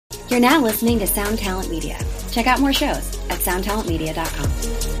You're now listening to Sound Talent Media. Check out more shows at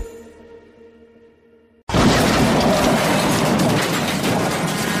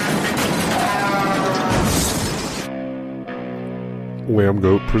Lamb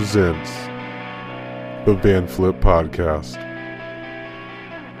Goat presents the Van Flip Podcast.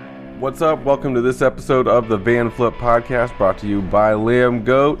 What's up? Welcome to this episode of the Van Flip Podcast, brought to you by Lamb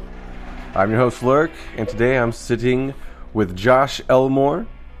Goat. I'm your host, Lurk, and today I'm sitting with Josh Elmore,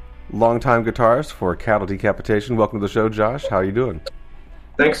 longtime guitarist for Cattle Decapitation. Welcome to the show, Josh. How are you doing?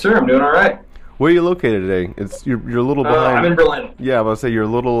 Thanks, sir. I'm doing all right. Where are you located today? You're a little behind. I'm in Berlin. Yeah, I was going to say you're a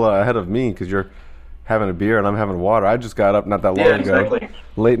little ahead of me because you're having a beer and I'm having water. I just got up not that long ago. Exactly.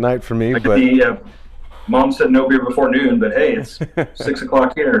 Late night for me, but Mom said no beer before noon, but hey, it's 6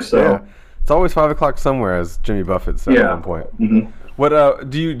 o'clock here, so yeah. It's always 5 o'clock somewhere, as Jimmy Buffett said at one point. Mm-hmm. What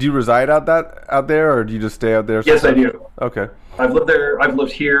do you reside out there, or do you just stay out there? Yes, I do. Okay. I've lived there. I've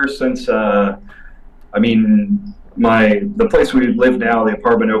lived here since. The place we live now, the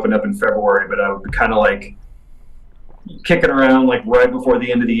apartment opened up in February, but I was kind of like kicking around like right before the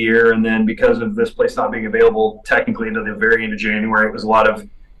end of the year, and then because of this place not being available technically until the very end of January, it was a lot of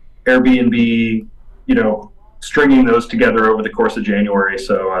Airbnb, stringing those together over the course of January.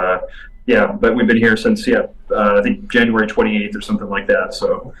 So but we've been here since I think January 28th or something like that.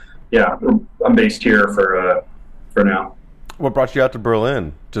 So yeah, I'm based here for now. What brought you out to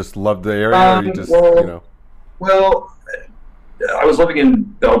Berlin? Just loved the area, or you just Well, I was living in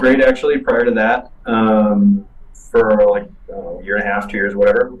Belgrade actually prior to that. For like a year and a half, 2 years,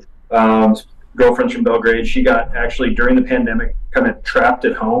 whatever. Girlfriend's from Belgrade. She got actually during the pandemic kind of trapped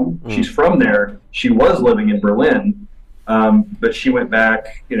at home. She's from there. She was living in Berlin, but she went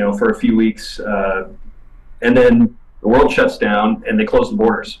back, for a few weeks, and then the world shuts down and they close the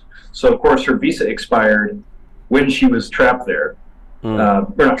borders. So of course her visa expired when she was trapped there, or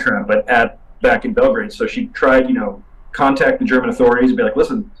not trapped, but back in Belgrade. So she tried, contact the German authorities and be like,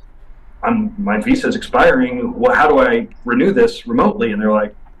 listen, my visa is expiring. Well, how do I renew this remotely? And they're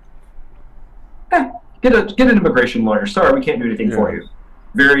like, get an immigration lawyer. Sorry, we can't do anything for you.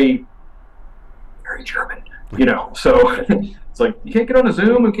 Very, very German, So it's like, you can't get on a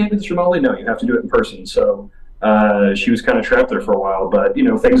Zoom. We can't do this remotely. No, you have to do it in person. So she was kind of trapped there for a while. But,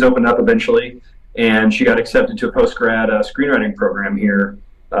 things opened up eventually. And she got accepted to a post-grad screenwriting program here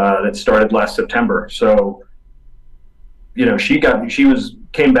that started last September. So, she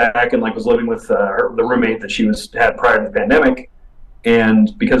came back and was living with the roommate that she had prior to the pandemic,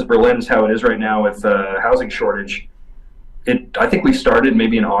 and because Berlin is how it is right now with housing shortage, I think we started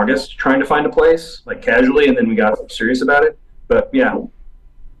maybe in August trying to find a place casually, and then we got serious about it. But yeah,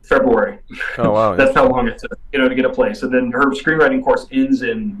 February. Oh wow, that's how long it took to get a place. And then her screenwriting course ends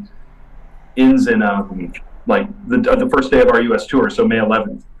in the first day of our U.S. tour, so May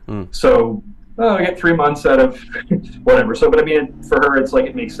 11th. So. I get 3 months out of whatever. So, but for her, it's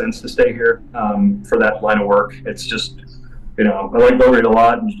it makes sense to stay here for that line of work. It's just, I like Belgrade a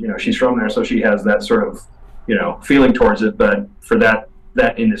lot, and she's from there, so she has that sort of, feeling towards it. But for that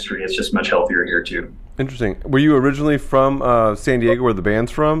industry, it's just much healthier here too. Interesting. Were you originally from San Diego, where the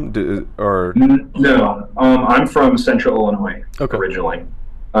band's from, or? No, I'm from Central Illinois originally.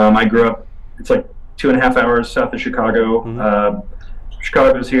 I grew up. It's 2.5 hours south of Chicago. Mm-hmm.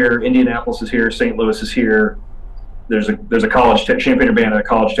 Chicago's here, Indianapolis is here, St. Louis is here. There's a college, Champaign-Urbana,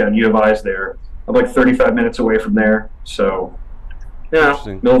 college town. U of I's there. I'm 35 minutes away from there. So,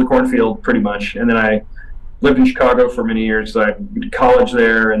 middle of the cornfield, pretty much. And then I lived in Chicago for many years. I went to college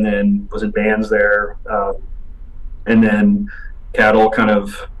there, and then was in bands there. And then Cattle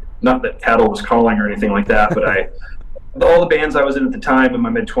not that Cattle was calling or anything like that, but all the bands I was in at the time in my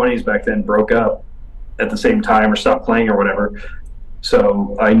mid-20s back then broke up at the same time or stopped playing or whatever.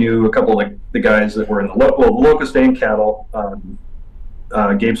 So I knew a couple of the guys that were in the Locust and Cattle,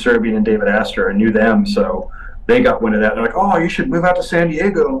 Gabe Serbian and David Astor. I knew them, so they got wind of that. They're like, "Oh, you should move out to San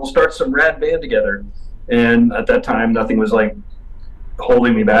Diego and we'll start some rad band together." And at that time, nothing was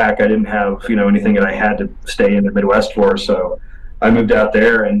holding me back. I didn't have anything that I had to stay in the Midwest for. So I moved out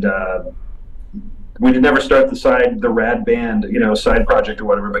there, and we did never start the rad band, side project or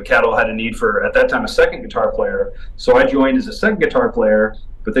whatever, but Cattle had a need for, at that time, a second guitar player. So I joined as a second guitar player,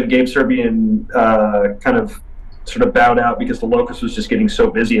 but then Gabe Serbian sort of bowed out because the Locust was just getting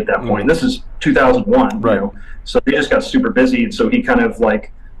so busy at that point. And this is 2001, right. So they just got super busy. And so he kind of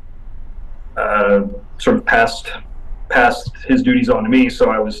sort of passed his duties on to me.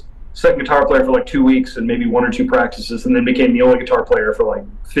 So I was second guitar player for 2 weeks and maybe 1 or 2 practices, and then became the only guitar player for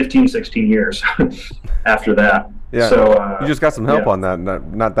 15, 16 years after that. Yeah. So you just got some help on that,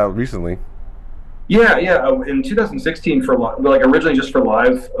 not that recently. Yeah. In 2016, like originally just for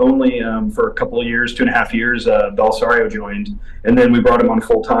live only, for a couple of years, 2.5 years, Belisario joined, and then we brought him on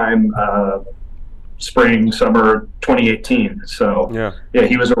full time spring, summer 2018. So yeah,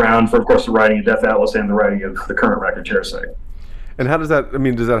 he was around for, of course, the writing of Death Atlas and the writing of the current record, Terrasite. And how does that? I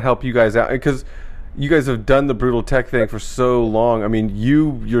mean, does that help you guys out? Because you guys have done the Brutal Tech thing for so long. I mean,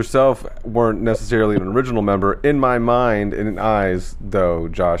 you yourself weren't necessarily an original member. In my mind and in eyes, though,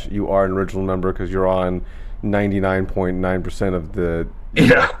 Josh, you are an original member because you're on 99.9% of the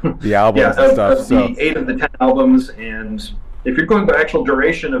albums and stuff. Of the 8 of the 10 albums, and if you're going by actual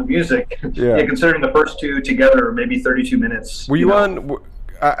duration of music, considering the first 2 together, maybe 32 minutes. Were you on?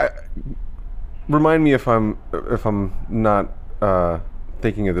 Remind me if I'm not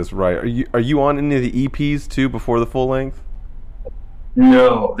thinking of this right. Are you on any of the EPs too before the full length?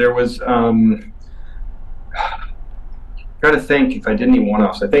 No, there was. Try to think if I did any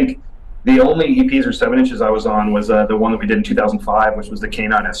one-offs. I think the only EPs or 7 inches I was on was the one that we did in 2005, which was the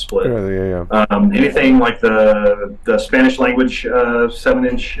K9S split. Anything like the Spanish language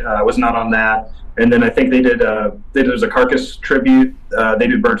 7-inch was not on that. And then I think they did a Carcass tribute. They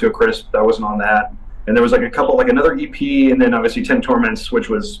did Burn to a Crisp. That wasn't on that. And there was like a couple, like another EP, and then obviously 10 Torments, which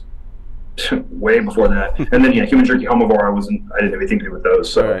was way before that. And then Human Jerky Homivore, I didn't have anything to do with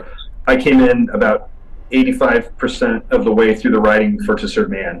those. So I came in about 85% of the way through the writing for To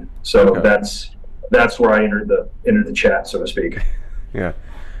Serve Man. So that's where I entered the chat, so to speak. Yeah.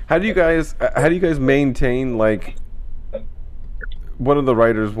 How do you guys maintain, like, one of the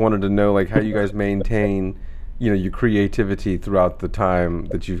writers wanted to know, like, how you guys maintain, your creativity throughout the time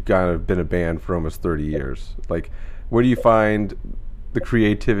that you've kind of been a band for almost 30 years. Like, where do you find the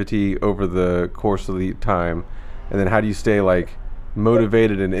creativity over the course of the time, and then how do you stay, like,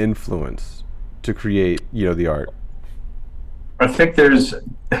 motivated and influenced to create, the art? I think there's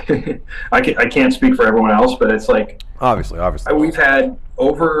I can't speak for everyone else, but it's like obviously we've had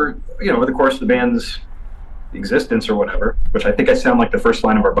over the course of the band's existence or whatever, which I think I sound like the first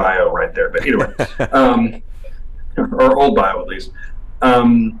line of our bio right there, but either way, or old bio at least.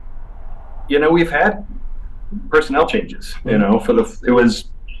 We've had personnel changes. It was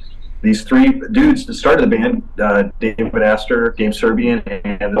these 3 dudes that started the band: David Astor, Gabe Serbian,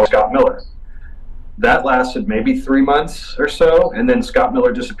 and Scott Miller. That lasted maybe 3 months or so, and then Scott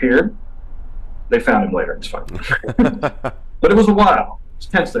Miller disappeared. They found him later. It's fine. But it was a while. It's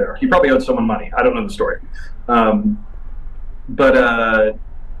tense there. He probably owed someone money. I don't know the story. But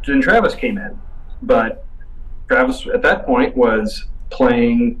then Travis came in. But Travis, at that point, was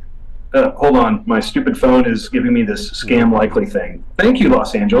playing... hold on. My stupid phone is giving me this scam likely thing. Thank you,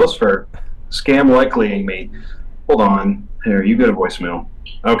 Los Angeles, for scam likelying me. Hold on. Here, you go to voicemail.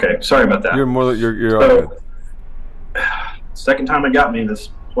 Okay, sorry about that. You're so, second time it got me this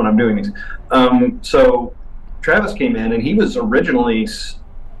when I'm doing these. So Travis came in, and he was originally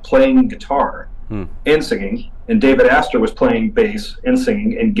playing guitar and singing, and David Astor was playing bass and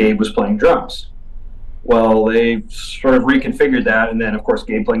singing, and Gabe was playing drums. Well, they sort of reconfigured that, and then, of course,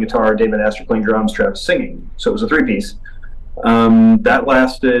 Gabe playing guitar, David Astor playing drums, Travis singing. So it was a 3-piece. That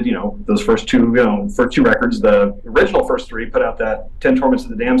lasted, those first 2, for 2 records. The original first 3 put out that 10 Torments of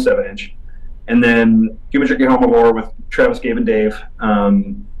the Damned 7-inch, and then Human Jerky Homivore with Travis, Gabe, and Dave,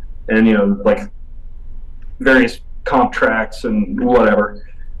 and like various comp tracks and whatever.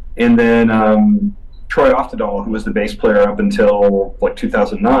 And then Troy Oftedal, who was the bass player up until like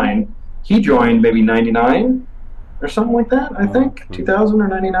 2009, he joined maybe 99 or something like that. I think 2000 or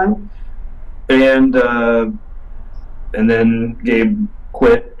 99, and then Gabe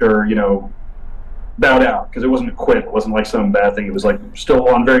quit, or bowed out, because it wasn't a quit. It wasn't like some bad thing. It was like still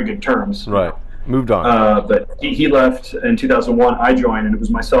on very good terms. Right. Moved on. But he left in 2001. I joined, and it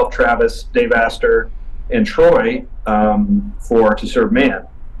was myself, Travis, Dave Astor, and Troy for To Serve Man.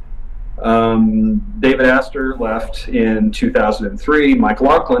 David Astor left in 2003. Mike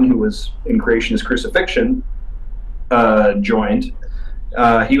Laughlin, who was in Creationist Crucifixion, joined.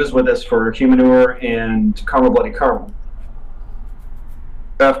 He was with us for Humanure and Karma Bloody Karma.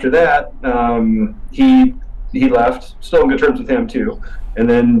 After that, he left, still in good terms with him too. And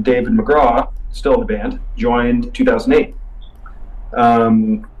then David McGraw, still in the band, joined 2008.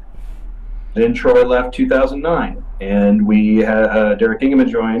 Then Troy left 2009, and we had Derek Ingeman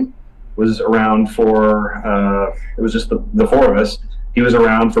join. Was around for it was just the 4 of us. He was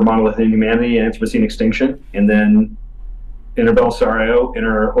around for Monolith Inhumanity and Anthropocene Extinction, and then Enter Belisario,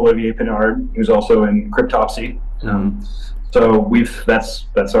 Enter Olivier Pinard, who's also in Cryptopsy. So that's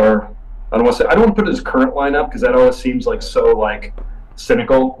our. I don't want to put it as current lineup, because that always seems like so like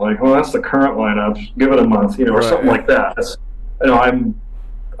cynical. Like, well, that's the current lineup. Give it a month, or something like that.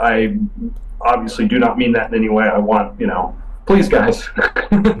 I obviously do not mean that in any way. I want, please guys,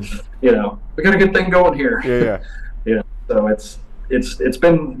 we got a good thing going here. Yeah. So it's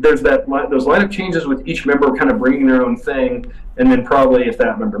been, there's those lineup changes with each member kind of bringing their own thing, and then probably if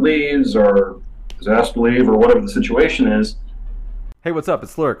that member leaves or is asked to leave or whatever the situation is. Hey, what's up?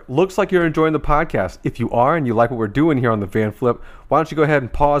 It's Lurk. Looks like you're enjoying the podcast. If you are and you like what we're doing here on the Van Flip, why don't you go ahead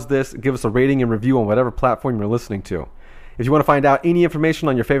and pause this, give us a rating and review on whatever platform you're listening to. If you want to find out any information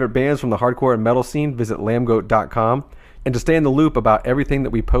on your favorite bands from the hardcore and metal scene, visit lambgoat.com. And to stay in the loop about everything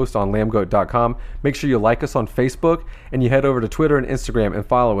that we post on lambgoat.com, make sure you like us on Facebook and you head over to Twitter and Instagram and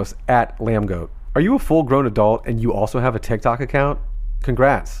follow us at lambgoat. Are you a full-grown adult and you also have a TikTok account?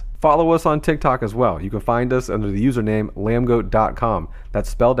 Congrats. Follow us on TikTok as well. You can find us under the username lambgoat.com. That's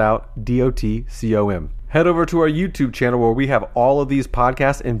spelled out DOTCOM. Head over to our YouTube channel where we have all of these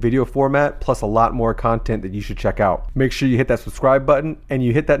podcasts in video format, plus a lot more content that you should check out. Make sure you hit that subscribe button and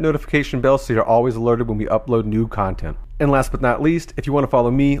you hit that notification bell so you're always alerted when we upload new content. And last but not least, if you want to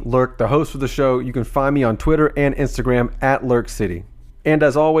follow me, Lurk, the host of the show, you can find me on Twitter and Instagram at LurkCity. And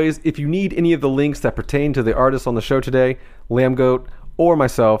as always, if you need any of the links that pertain to the artists on the show today, Lambgoat, or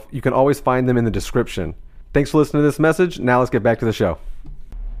myself, you can always find them in the description. Thanks for listening to this message. Now let's get back to the show.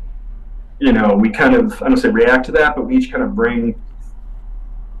 We kind of, I don't say react to that, but we each kind of bring,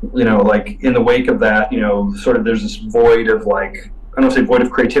 like in the wake of that, sort of there's this void of I don't say void of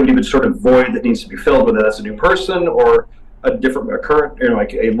creativity, but sort of void that needs to be filled, whether that's a new person or a current,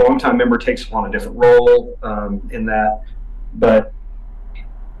 like a longtime member takes on a different role in that. But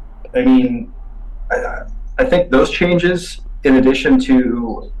I mean, I think those changes, in addition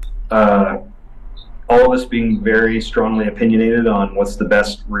to all of us being very strongly opinionated on what's the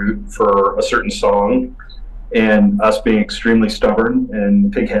best route for a certain song, and us being extremely stubborn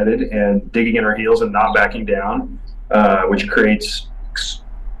and pig-headed and digging in our heels and not backing down, which creates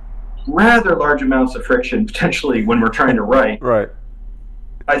rather large amounts of friction potentially when we're trying to write. Right.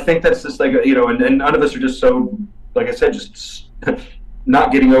 I think that's just and none of us are just so, like I said, just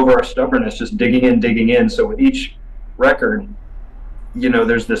not getting over our stubbornness, just digging in. So with each record,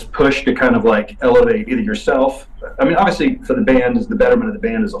 there's this push to kind of elevate either yourself. I mean, obviously for the band is the betterment of the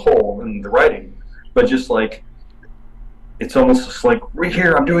band as a whole and the writing, but just it's almost just we're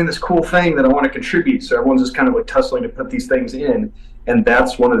here, I'm doing this cool thing that I want to contribute. So everyone's just kind of tussling to put these things in. And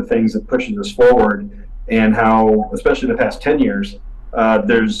that's one of the things that pushes us forward, and how, especially in the past 10 years,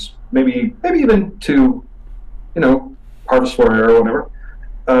 there's maybe even to, Harvest Floor era or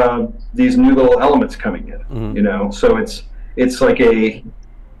whatever, these new little elements coming in, so it's like a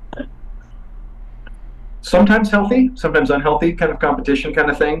sometimes healthy, sometimes unhealthy kind of competition kind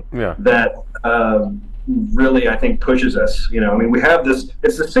of thing. Yeah. That really, I think, pushes us. I mean, we have this,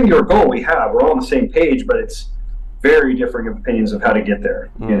 it's the singular goal we have. We're all on the same page, but it's very differing opinions of how to get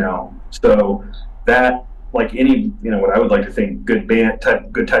there, So that, like any, what I would like to think good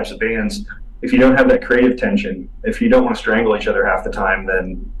types of bands, if you don't have that creative tension, if you don't want to strangle each other half the time,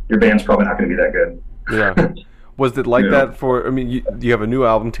 then your band's probably not going to be that good. Yeah. Was it like that for? I mean, you have a new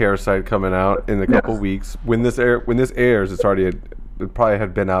album, Terrorcite, coming out in a couple weeks. When this airs, it probably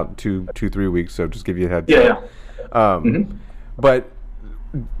had been out 2-3 weeks. So just give you a heads up. Yeah. But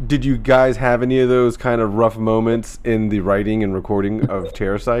did you guys have any of those kind of rough moments in the writing and recording of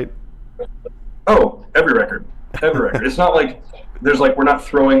Terrorcite? Oh, every record. It's not like there's we're not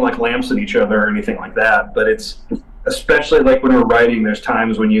throwing lamps at each other or anything like that. But it's especially when we're writing, there's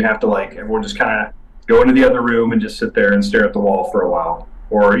times when you have to everyone just kind of go into the other room and just sit there and stare at the wall for a while.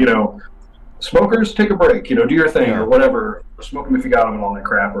 Or, smokers, take a break, do your thing, or whatever. Smoke them if you got them and all that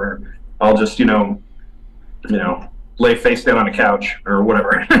crap. Or I'll just, lay face down on a couch or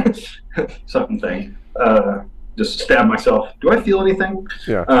whatever. Something. Just stab myself. Do I feel anything?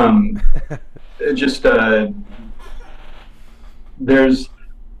 Yeah.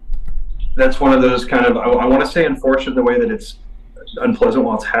 That's one of those kind of, I want to say unfortunate the way that it's unpleasant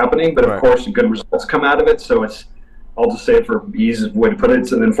while it's happening, but of course good results come out of it. So I'll just say it for ease of way to put it,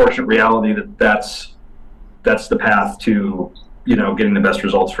 it's an unfortunate reality that's the path to getting the best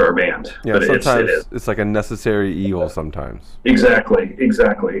results for our band. Yeah, but sometimes it's like a necessary evil sometimes. Exactly,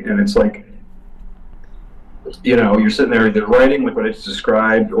 and it's you're sitting there either writing what it's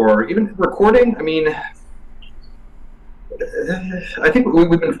described or even recording. I mean, I think we've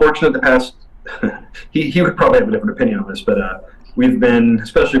been fortunate the past. He would probably have a different opinion on this, but we've been,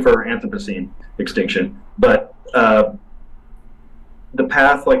 especially for Anthropocene extinction, but the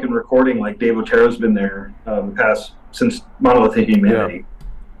path, in recording, Dave Otero's been there the past since Monolithic Humanity,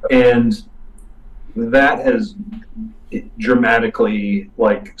 and that has dramatically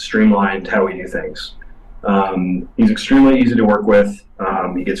streamlined how we do things. He's extremely easy to work with.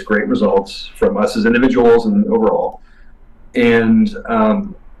 He gets great results from us as individuals and overall. And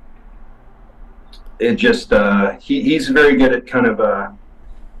it just he's very good at kind of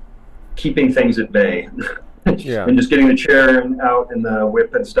keeping things at bay. Yeah. And just getting the chair out and the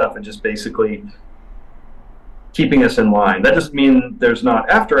whip and stuff, and just basically keeping us in line. That doesn't mean there's not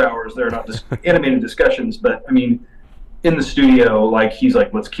after hours, there are not animated discussions, but I mean, in the studio, like, he's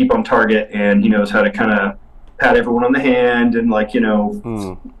like, let's keep on target, and he knows how to kind of pat everyone on the hand and, like,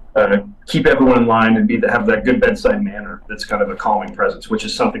 keep everyone in line and have that good bedside manner that's kind of a calming presence, which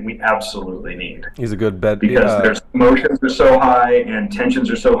is something we absolutely need. He's a good because there's emotions are so high and tensions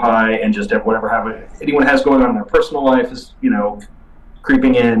are so high, and just whatever anyone has going on in their personal life is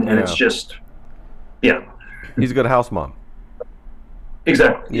creeping in, and it's just he's a good house mom.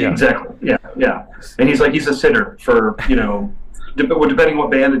 Exactly. Yeah. And he's a sitter for depending what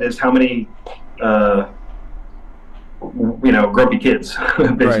band it is, how many grumpy kids,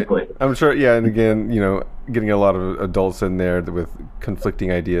 basically. Right. I'm sure. Yeah, and again, getting a lot of adults in there with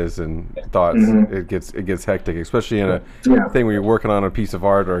conflicting ideas and thoughts, it gets hectic, especially in a thing where you're working on a piece of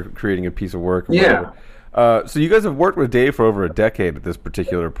art or creating a piece of work. Or whatever. So you guys have worked with Dave for over a decade at this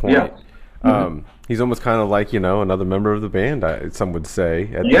particular point. Yeah. He's almost kind of like another member of the band, some would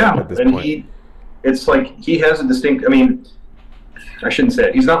say. At this point. It's like he has a distinct. I mean, I shouldn't say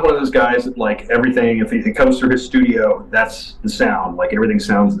it. He's not one of those guys that, like, everything, if it comes through his studio, that's the sound. Like, everything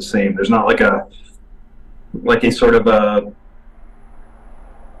sounds the same. There's not like a sort of the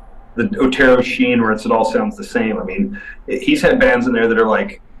Otero Sheen where it all sounds the same. I mean, he's had bands in there that are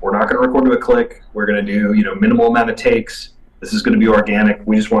like, we're not going to record to a click. We're going to do minimal amount of takes. This is going to be organic.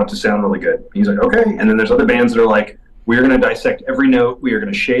 We just want it to sound really good. He's like, okay. And then there's other bands that are like, we're going to dissect every note. We are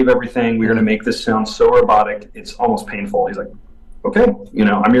going to shave everything. We're going to make this sound so robotic, it's almost painful. He's like, okay,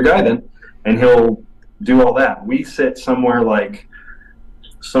 I'm your guy then. And he'll do all that. We sit somewhere in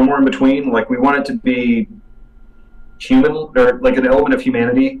between. Like, we want it to be human, or like an element of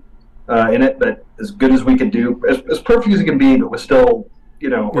humanity in it, but as good as we can do, as perfect as it can be, but with still,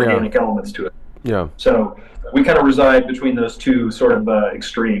 organic elements to it. Yeah. So we kind of reside between those two sort of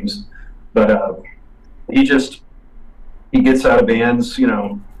extremes. But he gets out of bands,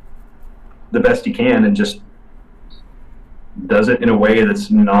 the best he can, and just does it in a way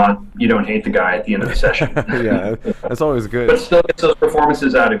that's not, you don't hate the guy at the end of the session. Yeah, that's always good. But still gets those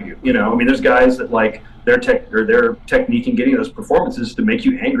performances out of you. I mean, there's guys that, like, their technique in getting those performances to make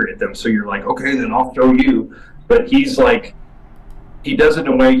you angry at them. So you're like, okay, then I'll show you. But he's like, he does it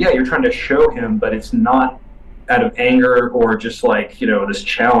in a way, you're trying to show him, but it's not out of anger or just like, this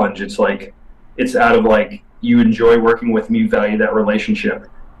challenge. It's like, it's out of like, you enjoy working with me, you value that relationship.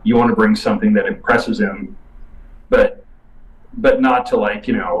 You want to bring something that impresses him, but not to like,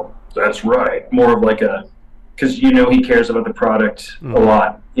 that's right. More of like because he cares about the product a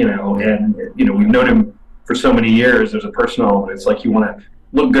lot, and we've known him for so many years. There's a personal element. It's like you want to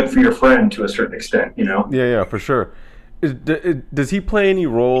look good for your friend to a certain extent, Yeah, for sure. Does he play any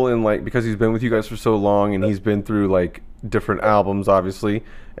role in, like, because he's been with you guys for so long and he's been through like different albums, obviously,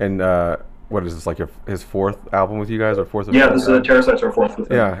 and what is this, like his fourth album with you guys, or fourth? Yeah, this is Terrorcyte's our fourth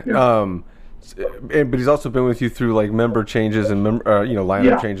with him. Yeah. But he's also been with you through like member changes and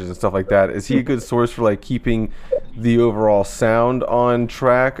lineup changes and stuff like that. Is he a good source for like keeping the overall sound on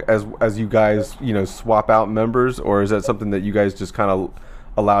track as you guys swap out members, or is that something that you guys just kind of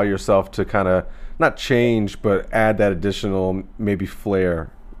allow yourself to kind of not change but add that additional maybe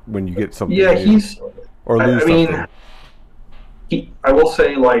flair when you get something? Yeah, new, or lose something. I will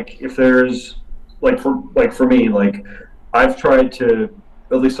say, like, if there's for me, like, I've tried to,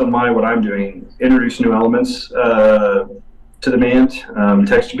 at least on what I'm doing, introduce new elements to the band,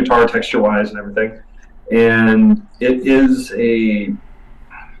 guitar texture-wise and everything. And it is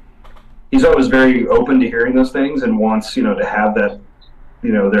he's always very open to hearing those things and wants, to have that,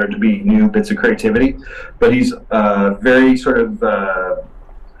 there to be new bits of creativity. But he's very sort of,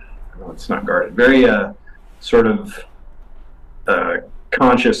 it's not guarded, very sort of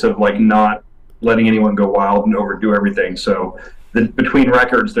conscious of, like, not letting anyone go wild and overdo everything. So between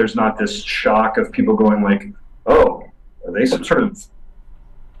records, there's not this shock of people going like, oh, are they some sort of,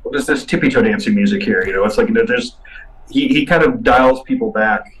 what is this tippy toe dancing music here? It's like, there's, he kind of dials people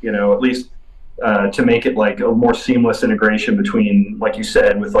back, at least to make it like a more seamless integration between, like you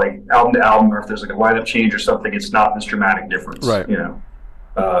said, with like album to album, or if there's like a lineup change or something, it's not this dramatic difference, right?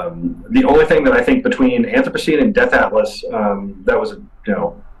 The only thing that I think between Anthropocene and Death Atlas, that was,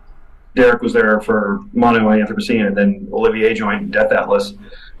 Derek was there for Mono and Anthropocene, and then Olivier joined Death Atlas.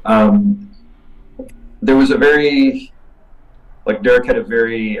 There was a very, like, Derek had a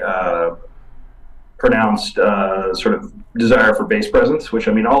very pronounced sort of desire for bass presence, which,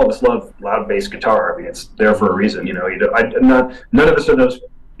 I mean, all of us love loud bass guitar. I mean, it's there for a reason, you know. None of us are those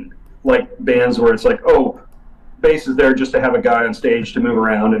like bands where it's like, oh, bass is there just to have a guy on stage to move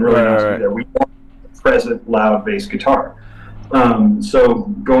around and really not to be there. We want present loud bass guitar. So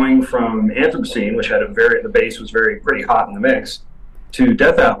going from Anthropocene, which had the bass was pretty hot in the mix, to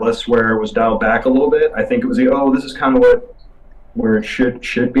Death Atlas, where it was dialed back a little bit. I think it was this is kind of where it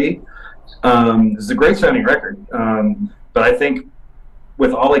should be. This is a great sounding record, but I think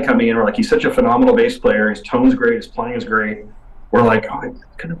with Ollie coming in, we're like, he's such a phenomenal bass player. His tone's great, his playing is great. We're like, oh, I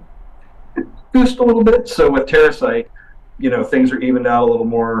kind of boost a little bit. So with Terrasite, you know, things are evened out a little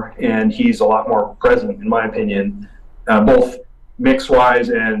more, and he's a lot more present, in my opinion, both mix-wise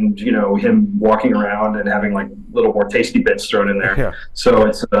and, you know, him walking around and having like little more tasty bits thrown in there. Yeah. So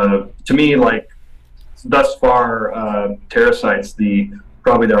it's to me, like, thus far, Terrasite's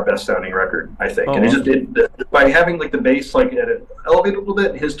probably our best sounding record, I think. And by having like the bass like elevated a little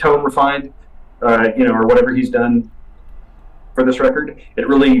bit, his tone refined, you know, or whatever he's done for this record, it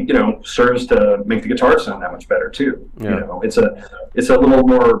really, you know, serves to make the guitar sound that much better too. Yeah. You know, it's a little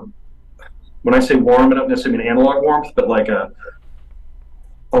more, when I say warm, I don't necessarily mean analog warmth, but like a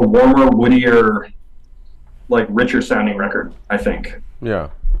warmer, woodier, like richer sounding record, I think. Yeah.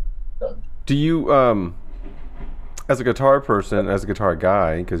 Do you, as a guitar person, as a guitar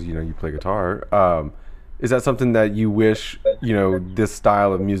guy, because, you know, you play guitar, is that something that you wish, you know, this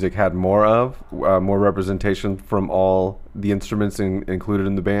style of music had more of, more representation from all the instruments included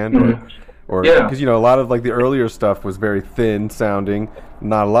in the band? Mm-hmm. Or because, you know, a lot of like the earlier stuff was very thin sounding,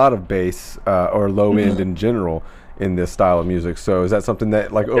 not a lot of bass or low end in general in this style of music. So is that something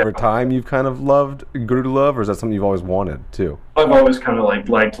that like over time you've kind of grew to love, or is that something you've always wanted too? I've always kind of like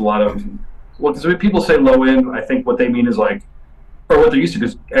liked a lot of, well, because when people say low end, I think what they mean is like, or what they're used to,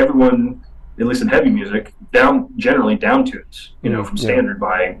 because everyone, at least in heavy music, generally down tunes, you know, from standard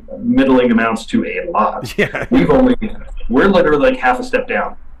by middling amounts to a lot. Yeah. We're literally like half a step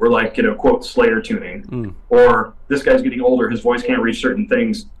down. We're like, you know, quote, Slayer tuning, or this guy's getting older, his voice can't reach certain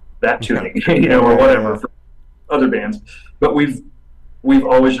things, that tuning, you know, or whatever for other bands. But we've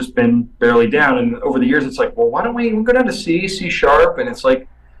always just been barely down, and over the years it's like, well, why don't we go down to C sharp, and it's like,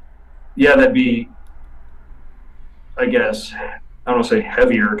 yeah, that'd be, I guess, I don't want to say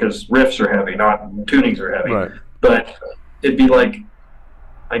heavier because riffs are heavy, not tunings are heavy. Right. But it'd be like,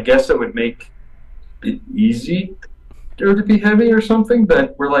 I guess it would make it easy to be heavy or something.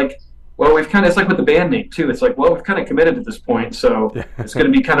 But we're like, well, it's like with the band name too. It's like, well, we've kind of committed at this point, so it's going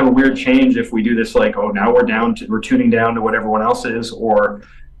to be kind of a weird change if we do this. Like, oh, now we're tuning down to what everyone else is, or,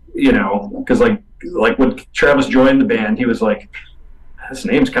 you know, because like when Travis joined the band, he was like, this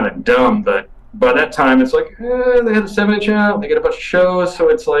name's kind of dumb, but by that time it's like, they had the 7-inch out, they get a bunch of shows, so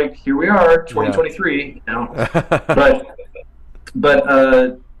it's like, here we are, 2023, you know. but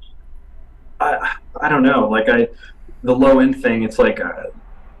I don't know, like the low end thing, it's like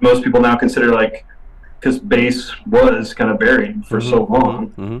most people now consider, like, because bass was kind of buried for so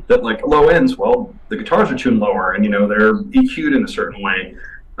long, that like low ends, well, the guitars are tuned lower, and, you know, they're EQ'd in a certain way.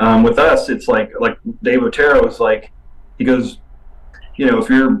 With us, it's like Dave Otero is like, he goes, you know, if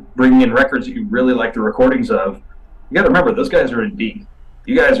you're bringing in records that you really like the recordings of, you got to remember, those guys are in D.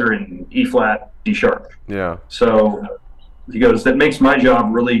 You guys are in E flat, D sharp. Yeah. So he goes, that makes my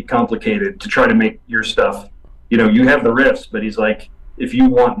job really complicated to try to make your stuff, you know, you have the riffs, but he's like, if you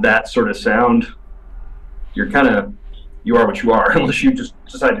want that sort of sound, you are what you are, unless you just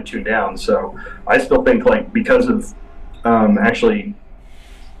decide to tune down. So I still think, like, because of Ollie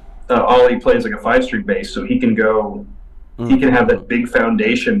plays like a 5-string bass, so he can have that big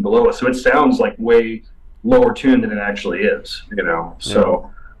foundation below us, so it sounds like way lower tuned than it actually is, you know.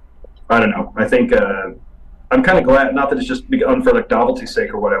 So I don't know. I think I'm kind of glad, not that it's just for like novelty's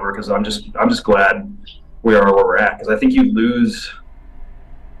sake or whatever, because I'm just glad we are where we're at, because I think you lose.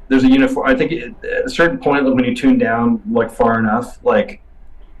 There's a uniform. I think at a certain point when you tune down like far enough, like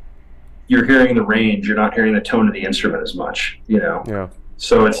you're hearing the range, you're not hearing the tone of the instrument as much, you know. Yeah.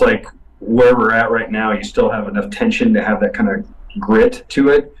 So it's like, where we're at right now, you still have enough tension to have that kind of grit to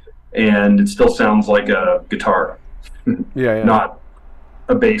it, and it still sounds like a guitar, not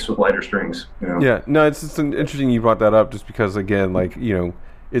a bass with lighter strings. You know? Yeah, no, it's interesting you brought that up, just because, again, like, you know,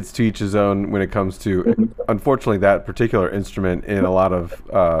 it's to each his own when it comes to, unfortunately, that particular instrument in a lot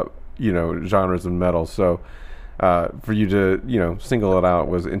of, you know, genres of metal. So for you to, you know, single it out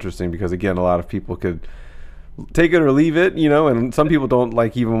was interesting, because, again, a lot of people could take it or leave it, you know, and some people don't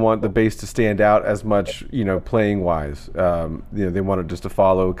like even want the bass to stand out as much, you know, playing wise. You know, they want it just to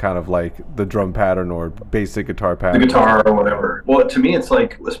follow kind of like the drum pattern or basic guitar pattern. The guitar or whatever. Well, to me, it's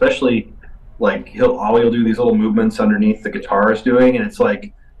like, especially like he'll do these little movements underneath the guitar is doing, and it's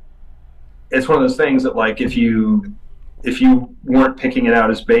like it's one of those things that like if you weren't picking it out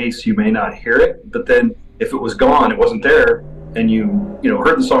as bass, you may not hear it, but then if it was gone, it wasn't there, and you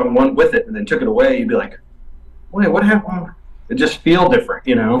heard the song one with it and then took it away, you'd be like, wait, what happened? It just feel different,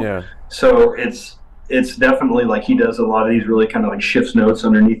 Yeah. So it's definitely like he does a lot of these really kind of like shifts notes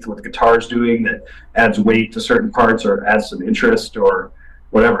underneath what the guitar's doing that adds weight to certain parts or adds some interest or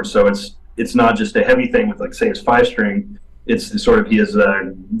whatever. So it's not just a heavy thing with like say his 5-string. It's sort of he has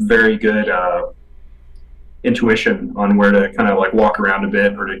a very good intuition on where to kind of like walk around a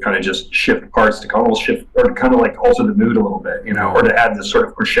bit or to kind of just shift parts to almost shift or to kind of like alter the mood a little bit, or to add this sort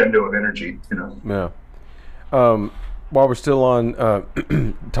of crescendo of energy, Yeah. While we're still on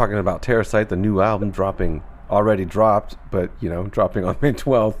talking about Terrasite, the new album already dropped, but dropping on May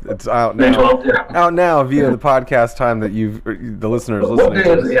 12th. It's out now. May 12th, yeah. Out now via the podcast time that the listeners listening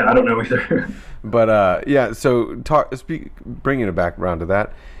to this. Yeah, I don't know either. But so bringing it back around to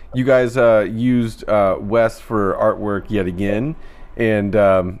that, you guys used Wes for artwork yet again, and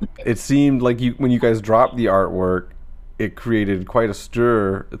it seemed like when you guys dropped the artwork, it created quite a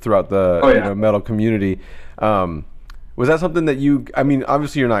stir throughout the metal community. Was that something that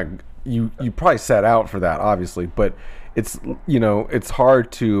obviously you're not, you probably set out for that, obviously, but it's, it's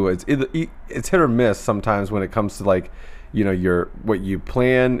hard to, it's hit or miss sometimes when it comes to like, what you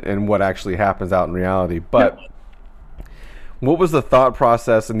plan and what actually happens out in reality. But what was the thought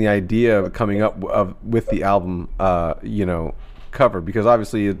process and the idea of coming up with the album, cover? Because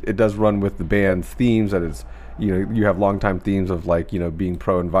obviously it does run with the band's themes, that it's, you have longtime themes of like, being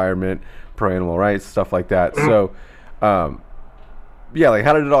pro-environment, pro-animal rights, stuff like that. So, like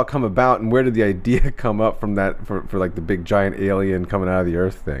how did it all come about, and where did the idea come up from that for like the big giant alien coming out of the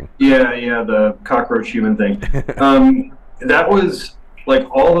earth thing? Yeah, the cockroach human thing. That was like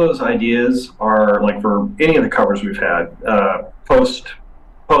all those ideas are like for any of the covers we've had post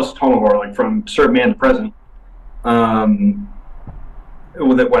Homivore, like from Certain Man to present, that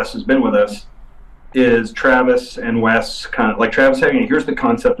Wes has been with us, is Travis and Wes kind of like Travis saying, here's the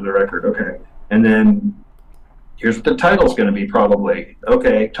concept of the record, okay, and then here's what the title's going to be probably.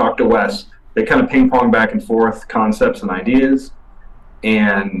 Okay, talk to Wes. They kind of ping pong back and forth concepts and ideas,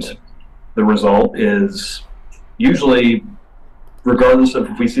 and the result is usually, regardless of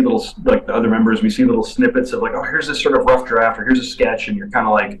if we see little, like the other members, we see little snippets of like, oh, here's this sort of rough draft or here's a sketch, and you're kind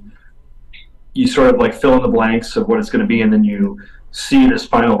of like, you sort of like fill in the blanks of what it's going to be, and then you see this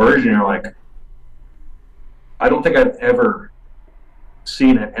final version, and you're like, I don't think I've ever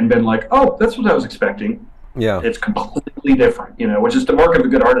seen it and been like, oh, that's what I was expecting. Yeah, it's completely different, which is the mark of a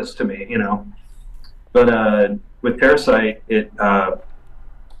good artist to me, But with Parasite, it, all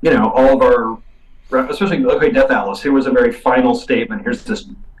of our, especially Death Atlas, here was a very final statement. Here's this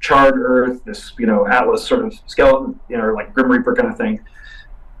charred Earth, this Atlas sort of skeleton, like Grim Reaper kind of thing.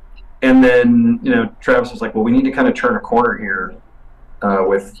 And then Travis was like, well, we need to kind of turn a corner here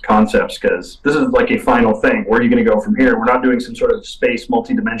with concepts, because this is like a final thing. Where are you going to go from here? We're not doing some sort of space,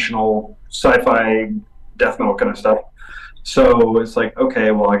 multi-dimensional, sci-fi, death metal kind of stuff. So it's like,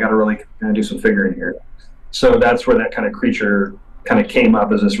 okay, well, I got to really kind of do some figuring here. So that's where that kind of creature kind of came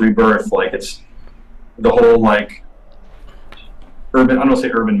up as this rebirth. Like it's the whole like urban, I don't want to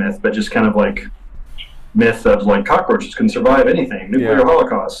say urban myth, but just kind of like myth of like cockroaches can survive anything, nuclear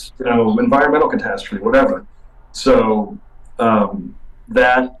holocaust, environmental catastrophe, whatever. So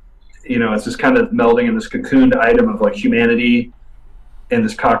that, it's just kind of melding in this cocooned item of like humanity and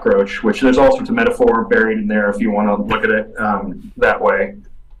this cockroach, which there's all sorts of metaphor buried in there if you want to look at it that way,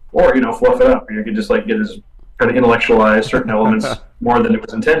 or fluff it up. You can just like get as kind of intellectualize certain elements more than it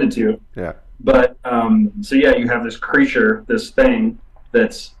was intended to. Yeah. But so yeah, you have this creature, this thing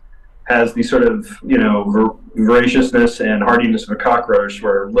that's has the sort of voraciousness and hardiness of a cockroach,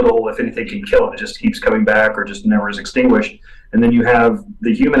 where little, if anything, can kill it. It just keeps coming back or just never is extinguished. And then you have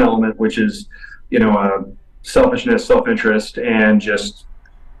the human element, which is selfishness, self-interest, and just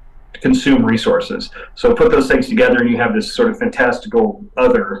consume resources. So put those things together and you have this sort of fantastical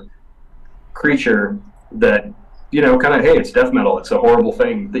other creature that, kind of, hey, it's death metal. It's a horrible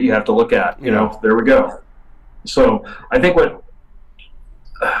thing that you have to look at. There we go. So I think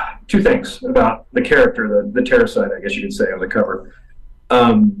two things about the character, the Terrasite, I guess you could say, on the cover.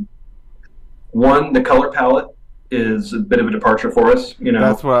 One, the color palette is a bit of a departure for us.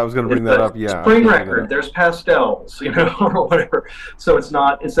 That's what I was going to bring that up. Yeah, spring record. There's pastels, or whatever. So it's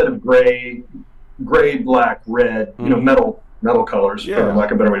not, instead of gray, black, red, metal colors, for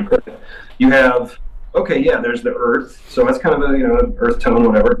lack of a better way to put it. You have there's the earth, so that's kind of a earth tone,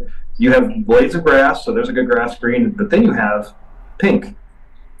 whatever. You have blades of grass, so there's a good grass green, but then you have pink,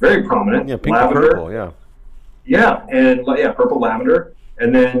 very prominent. Yeah, pink lavender. and purple, yeah. Yeah, and purple lavender,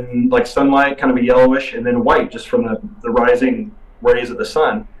 and then like sunlight, kind of a yellowish, and then white just from the rising rays of the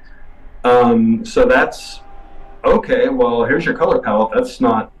sun. So that's okay. Well, here's your color palette. That's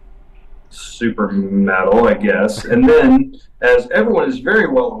not super metal, I guess. And then, as everyone is very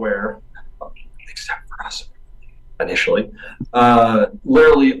well aware, except for us initially,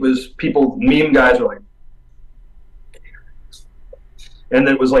 literally it was people, meme guys were like, and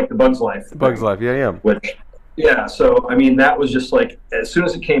then it was like the Bug's Life. Bug's Life, yeah. Which, yeah, so, I mean, that was just like, as soon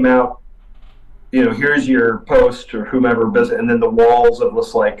as it came out, here's your post or whomever, and then the walls of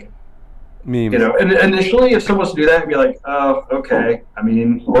this, like, memes. And initially, if someone was to do that, I'd be like, oh, okay. I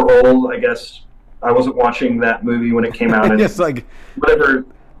mean, we're old, I guess. I wasn't watching that movie when it came out. It's like, whatever.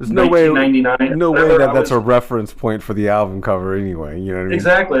 There's no way that's a a reference point for the album cover anyway. You know what I mean?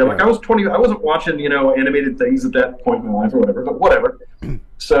 Exactly. Yeah. Like I was 20. I wasn't watching animated things at that point in my life or whatever. But whatever.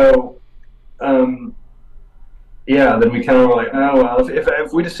 So, then we kind of were like, oh well.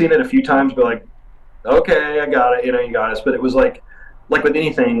 If we'd have seen it a few times, be like, okay, I got it. You got us. But it was like with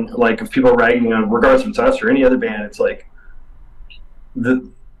anything, like if people are ragging on, regardless if it's us or any other band, it's like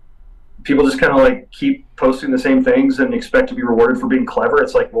people just kind of like keep posting the same things and expect to be rewarded for being clever.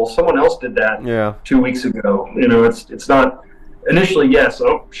 It's like, well, someone else did that 2 weeks ago. It's not initially, yes,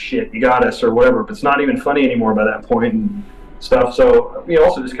 oh shit, you got us or whatever, but it's not even funny anymore by that point and stuff. So we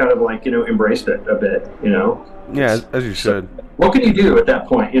also just kind of like, embraced it a bit, Yeah, as you should. So what can you do at that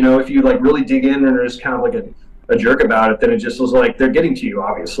point? If you like really dig in and are just kind of like a jerk about it, then it just was like they're getting to you,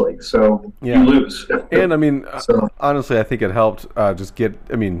 obviously. So you lose. And I mean, honestly, I think it helped I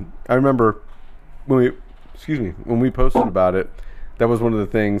remember when we posted about it, that was one of the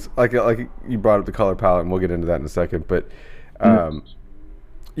things. Like you brought up the color palette, and we'll get into that in a second. But that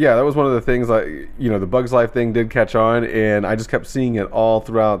was one of the things. Like the Bug's Life thing did catch on, and I just kept seeing it all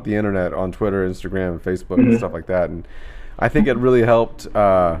throughout the internet on Twitter, Instagram, and Facebook, and stuff like that. And I think it really helped.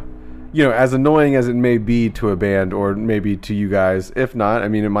 As annoying as it may be to a band or maybe to you guys, if not, I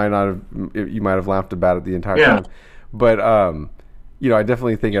mean, you might have laughed about it the entire time. But, I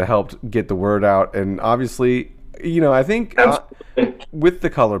definitely think it helped get the word out. And obviously, I think with the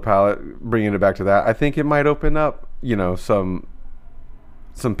color palette, bringing it back to that, I think it might open up, some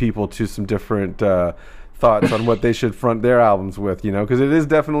people to some different thoughts on what they should front their albums with, because it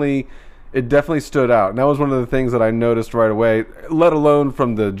definitely stood out. And that was one of the things that I noticed right away, let alone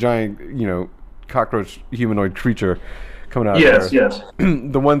from the giant, cockroach humanoid creature coming out of there. Yes.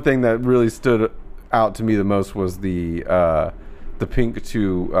 The one thing that really stood out to me the most was the pink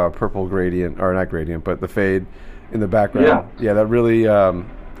to purple gradient, or not gradient, but the fade in the background. Yeah, that really... and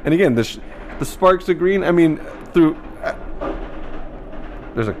again, the sparks of green, I mean, through...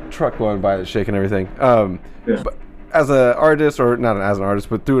 there's a truck going by that's shaking everything. But as an artist, or not as an artist,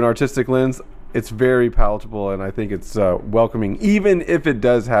 but through an artistic lens, it's very palatable, and I think it's welcoming, even if it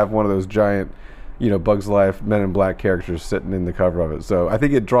does have one of those giant, Bug's Life Men in Black characters sitting in the cover of it. So I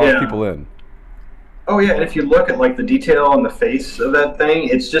think it draws people in. Oh yeah, and if you look at like the detail on the face of that thing,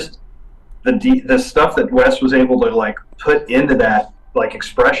 it's just the stuff that Wes was able to like put into that like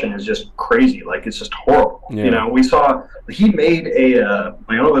expression is just crazy. Like it's just horrible. Yeah. We saw he made a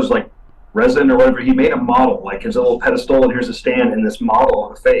I don't know, it was like resin or whatever. He made a model, like here's a little pedestal and here's a stand and this model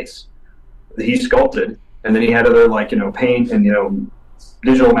of a face that he sculpted, and then he had other like paint and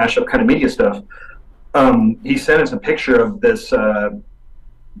digital mashup kind of media stuff. He sent us a picture of this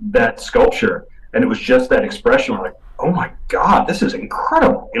that sculpture, and it was just that expression. We're like, oh my god, this is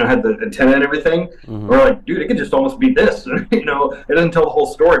incredible. Had the antenna and everything. Mm-hmm. We're like, dude, it could just almost be this. It doesn't tell the whole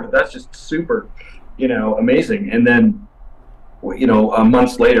story, but that's just super, amazing. And then,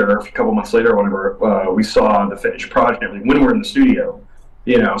 months later, or a couple months later, or whatever, we saw the finished project and everything when we were in the studio.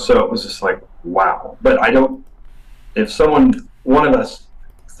 So it was just like, wow. But if one of us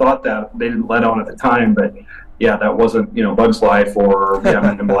thought that, they didn't let on at the time, but yeah, that wasn't, Bug's Life or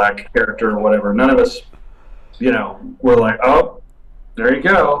Men in Black character or whatever. None of us, we're like, oh, there you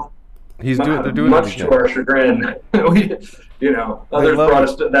go. They're doing much to our chagrin. Others brought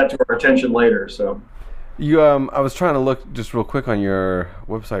us that to our attention later. So, I was trying to look just real quick on your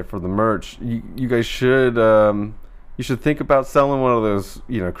website for the merch. You guys should, you should think about selling one of those,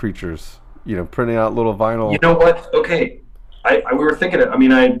 creatures. Printing out little vinyl. You know what? Okay, we were thinking.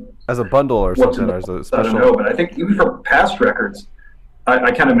 As a bundle or something, or as a special. I don't know, but I think even for past records,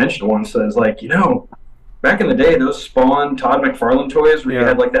 I kind of mentioned one. Says like, back in the day, those Spawn Todd McFarlane toys where you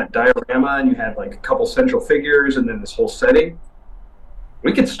had like that diorama and you had like a couple central figures and then this whole setting.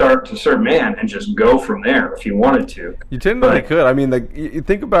 We could start to serve man and just go from there if you wanted to. You technically could. I mean, you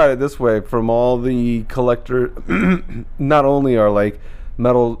think about it this way: from all the collector, not only are like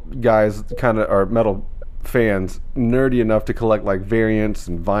metal guys or metal fans nerdy enough to collect like variants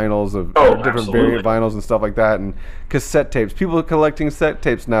and vinyls of different variant vinyls and stuff like that, and cassette tapes. People are collecting cassette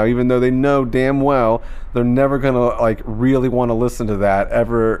tapes now, even though they know damn well they're never gonna like really want to listen to that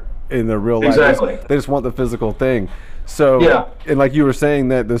ever in their real life. Exactly. They just want the physical thing. So and like you were saying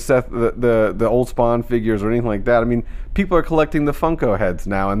that the old Spawn figures or anything like that, I mean, people are collecting the Funko heads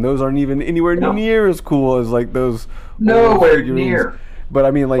now, and those aren't even anywhere near as cool as like those nowhere near. But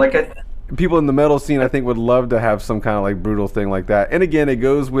I mean, people in the metal scene, I think, would love to have some kind of like brutal thing like that. And again, it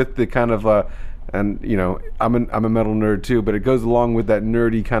goes with the kind of and you know, I'm a metal nerd too, but it goes along with that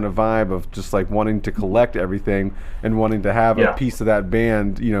nerdy kind of vibe of just like wanting to collect everything and wanting to have a piece of that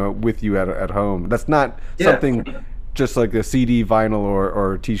band, you know, with you at home. That's not something just like a CD, vinyl,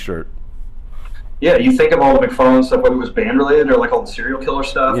 or T-shirt. Yeah, you think of all the McFarlane stuff, whether it was band related or like all the serial killer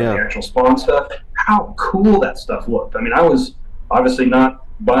stuff and the actual Spawn stuff. How cool that stuff looked! I mean, I was obviously not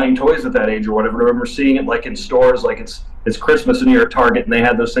buying toys at that age or whatever. I remember seeing it like in stores, like it's Christmas and you're at Target and they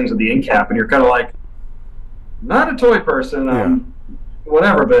had those things with the end cap, and you're kind of like, not a toy person,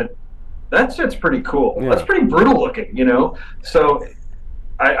 whatever, but that shit's pretty cool. Yeah. That's pretty brutal looking, you know. So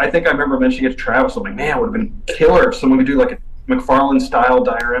I think I remember mentioning it to Travis. I'm like, man, it would have been killer if someone could do like a McFarlane style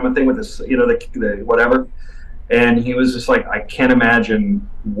diorama thing with this, you know, the whatever. And he was just like, I can't imagine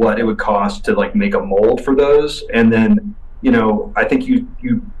what it would cost to like make a mold for those, and then, you know, I think you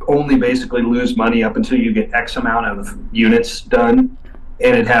only basically lose money up until you get X amount of units done,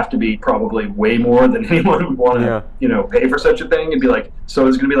 and it'd have to be probably way more than anyone would want to, you know, pay for such a thing. It'd be like, so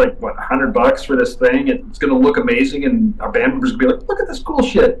it's going to be like, what, $100 for this thing? It's going to look amazing, and our band members would be like, look at this cool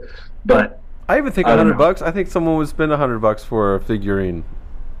shit. But I even think $100. I think someone would spend $100 for a figurine,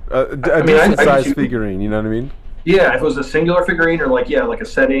 a decent sized figurine. You know what I mean? Yeah, if it was a singular figurine or like a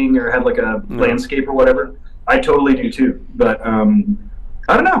setting or had like a landscape or whatever, I totally do too. But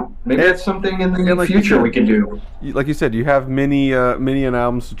I don't know. Maybe it's something in the future we can do. Like you said, you have many and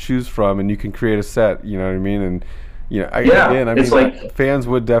albums to choose from, and you can create a set. You know what I mean? And you know, I mean, like, fans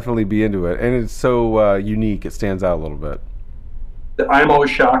would definitely be into it, and it's so unique. It stands out a little bit. I'm always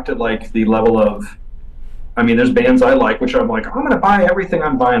shocked at like the level of. I mean, there's bands I like, which I'm like, I'm going to buy everything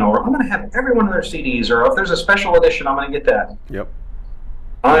on vinyl, or I'm going to have every one of their CDs, or if there's a special edition, I'm going to get that. Yep.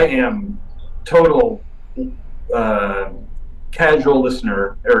 I am total casual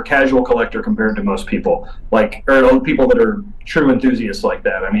listener or casual collector compared to most people, like, or people that are true enthusiasts like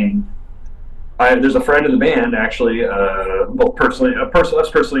that. I mean, there's a friend of the band actually, us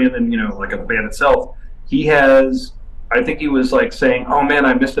personally, and then, you know, like a band itself. He has, I think he was like saying, "Oh man,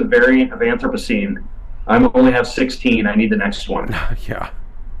 I missed a variant of Anthropocene. I only have 16. I need the next one." Yeah.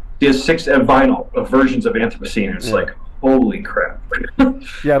 He has 6 vinyl of versions of Anthropocene. It's like, holy crap.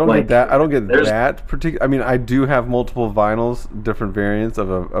 Yeah, I don't get that. I don't get that particular. I mean, I do have multiple vinyls, different variants of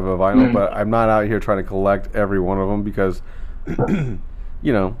a vinyl, but I'm not out here trying to collect every one of them because,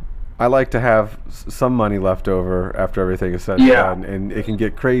 you know, I like to have some money left over after everything is said and done, and it can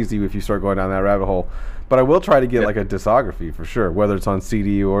get crazy if you start going down that rabbit hole. But I will try to get like a discography for sure, whether it's on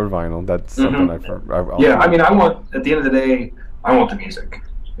CD or vinyl. That's something I'll I mean, I want, at the end of the day, I want the music,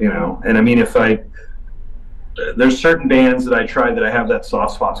 you know. And I mean, there's certain bands that I try that I have that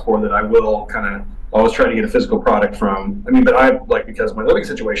soft spots for that I will kind of always try to get a physical product from. I mean, but I like, because of my living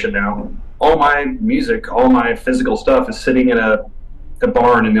situation now, all my music, all my physical stuff is sitting in a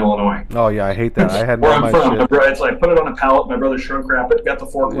barn in Illinois. Oh yeah, I hate that. I had where I'm from. It's like, put it on a pallet. My brother shrunk wrap it, got the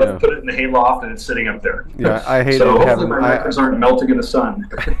forklift, put it in the hayloft, and it's sitting up there. Yeah, I hate it. So hopefully my records aren't melting in the sun.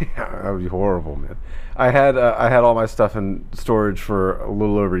 That would be horrible, man. I had all my stuff in storage for a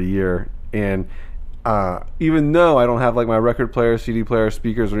little over a year, and even though I don't have like my record player, CD player,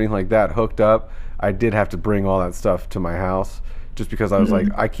 speakers, or anything like that hooked up, I did have to bring all that stuff to my house just because I was like,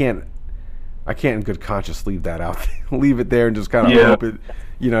 I can't in good conscience leave that out, leave it there and just kind of hope it,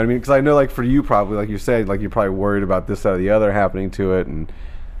 you know what I mean? Because I know, like, for you probably, like you said, like, you're probably worried about this, that, or the other happening to it, and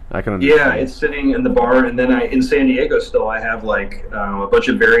I can understand. Yeah, it's sitting in the barn, and then in San Diego still, I have, like, a bunch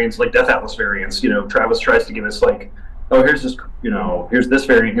of variants, like Death Atlas variants. You know, Travis tries to give us, like, oh, here's this, you know, here's this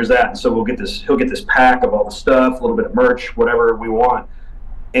variant, here's that, and so he'll get this pack of all the stuff, a little bit of merch, whatever we want.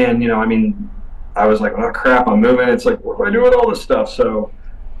 And, you know, I mean, I was like, oh, crap, I'm moving. It's like, what do I do with all this stuff? So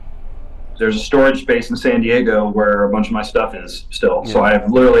there's a storage space in San Diego where a bunch of my stuff is still. Yeah. So I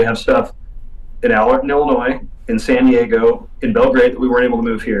literally have stuff in Allerton, Illinois, in San Diego, in Belgrade that we weren't able to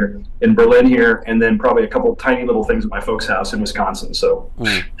move here, in Berlin here, and then probably a couple tiny little things at my folks' house in Wisconsin. So,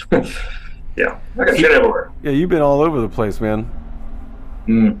 yeah, I got shit everywhere. Yeah, you've been all over the place, man.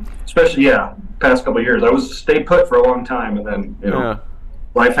 Especially, past couple of years. I was stay put for a long time, and then, you know,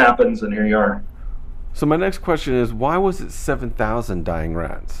 life happens, and here you are. So my next question is, why was it 7,000 dying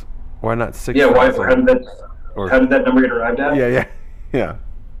rats? Why not 6,000? Yeah, how did that number get arrived at? Yeah.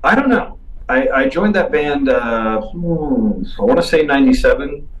 I don't know. I joined that band, I want to say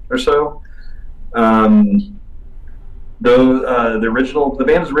 97 or so. The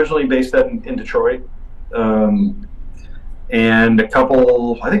band was originally based in Detroit. And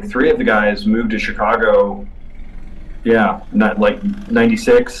I think 3 of the guys moved to Chicago. Yeah, not like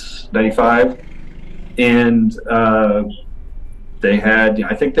 96, 95. And I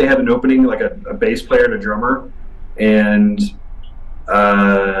think they had an opening, like a bass player and a drummer. And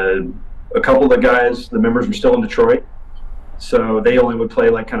a couple of the guys, the members, were still in Detroit. So they only would play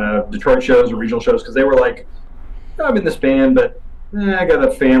like kind of Detroit shows or regional shows because they were like, I'm in this band, but I got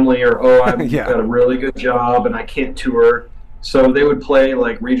a family, or I've got a really good job and I can't tour. So they would play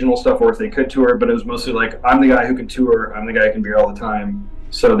like regional stuff, or if they could tour, but it was mostly like, I'm the guy who can tour, I'm the guy who can be here all the time.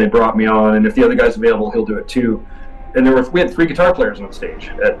 So they brought me on, and if the other guy's available, he'll do it too. And we had 3 guitar players on stage.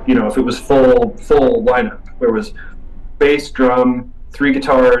 If it was full lineup, there was bass, drum, 3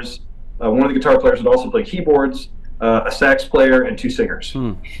 guitars. One of the guitar players would also play keyboards, a sax player, and 2 singers.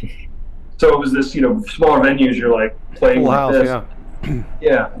 So it was this, smaller venues. You're like playing like this.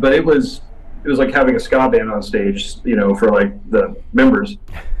 Yeah, but it was like having a ska band on stage, for like the members.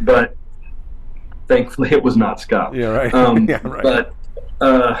 But thankfully, it was not ska. Yeah, right. Right.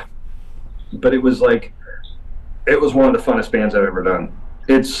 But it was like, it was one of the funnest bands I've ever done.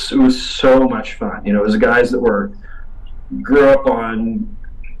 It was so much fun. It was guys that grew up on,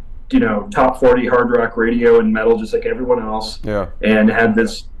 top 40 hard rock radio and metal, just like everyone else. Yeah. And had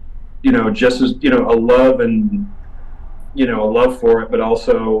this, just as, a love for it, but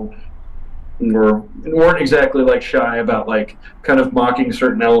also weren't exactly like shy about like kind of mocking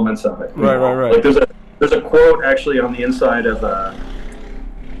certain elements of it. Right. Like there's a quote actually on the inside of I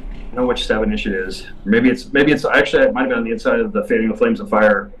don't know which 7-inch it is. Maybe it's actually, it might have been on the inside of the Fanning the Flames of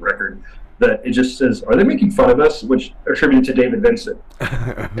Fire record, that it just says, "Are they making fun of us?" Which attributed to David Vincent,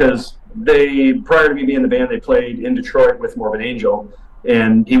 because prior to me being in the band, they played in Detroit with Morbid Angel,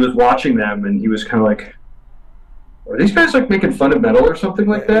 and he was watching them, and he was kind of like, "Are these guys like making fun of metal or something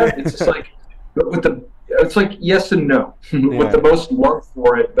like that?" It's just like, it's like yes and no, with the most love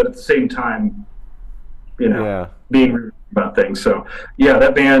for it, but at the same time, being rude about things. So yeah,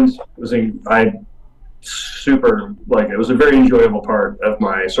 that band was it was a very enjoyable part of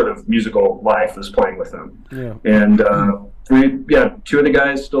my sort of musical life, was playing with them. Yeah. And 2 of the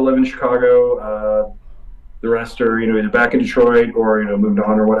guys still live in Chicago. The rest are, either back in Detroit or, moved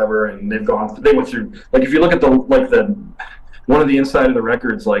on or whatever, and they went through, like, if you look at one of the inside of the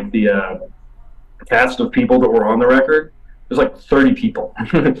records, like the cast of people that were on the record, there's like 30 people,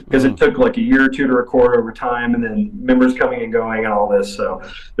 because it took like a year or 2 to record over time, and then members coming and going and all this. So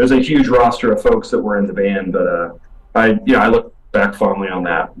there's a huge roster of folks that were in the band, but I look back fondly on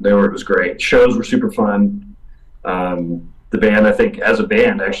that. It was great. Shows were super fun. The band, I think, as a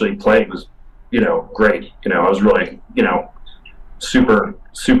band, actually playing was, great. I was really, super,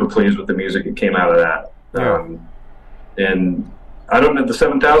 super pleased with the music that came out of that. And I don't know, the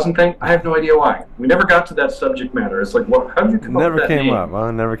 7,000 thing, I have no idea why. We never got to that subject matter. It's like, how did you come up with that name?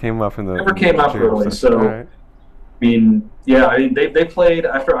 Never came up in the... Never came up really, so... Right. They played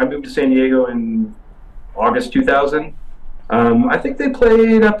after I moved to San Diego in August 2000. I think they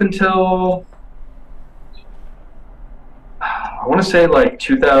played up until... I want to say like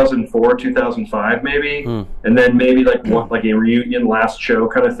 2004, 2005 maybe, and then maybe like a reunion last show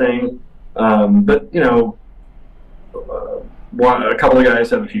kind of thing. But a couple of guys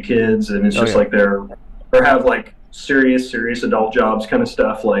have a few kids, and it's just like or have like serious adult jobs kind of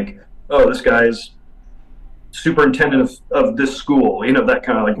stuff. Like, this guy's superintendent of this school, that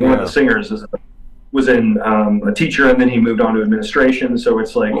kind of like one of the singers was in a teacher, and then he moved on to administration. So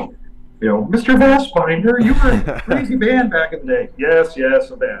it's like, Mr. Vassbinder, you were in a crazy band back in the day. Yes,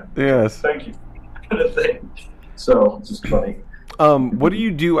 a band. Yes. Thank you. Kind of thing. So it's just funny. What do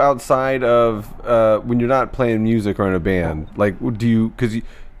you do outside of when you're not playing music or in a band? Like, do you, because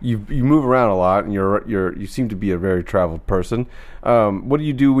you move around a lot, and you seem to be a very traveled person. What do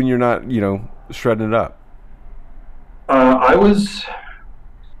you do when you're not shredding it up? I worked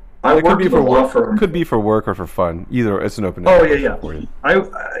at a law firm. Could be for work or for fun. Either. It's an open. Oh yeah.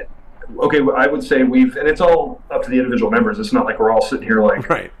 Okay, I would say and it's all up to the individual members. It's not like we're all sitting here like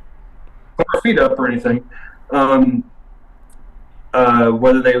right, put our feet up or anything.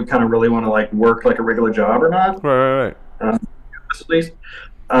 Whether they would kind of really want to like work like a regular job or not. Right. At least.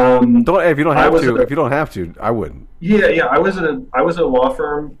 If you don't have to, I wouldn't. Yeah. I was at a law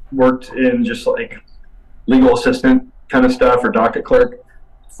firm. Worked in just like legal assistant kind of stuff or docket clerk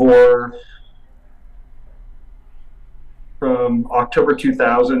for from October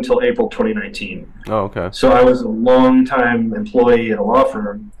 2000 until April 2019. Oh, okay. So I was a long-time employee at a law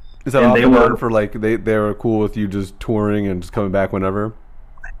firm. Is that off and on for like they were cool with you just touring and just coming back whenever?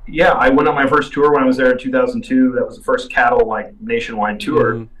 Yeah, I went on my first tour when I was there in 2002. That was the first cattle like nationwide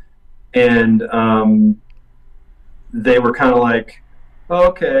tour, and they were kind of like,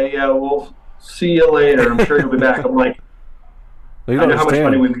 "Okay, yeah, we'll see you later. I'm sure you'll be back." I'm like, "I know how much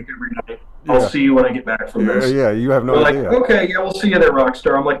money we make every night. I'll see you when I get back from this." Yeah, you have no idea. Like, okay, yeah, we'll see you there,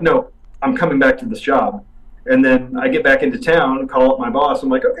 Rockstar. I'm like, "No, I'm coming back to this job." And then I get back into town, call up my boss. I'm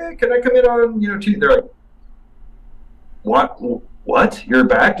like, "Okay, can I come in on Tuesday?" They're like, What? You're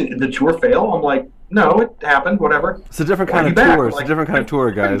back? Did the tour fail? I'm like, no, it happened. Whatever. It's a different kind of tour. It's a different kind of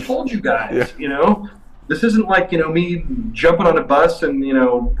tour, guys. I told you guys. This isn't like me jumping on a bus and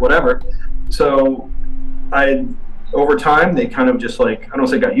whatever. So over time they kind of just like, I don't want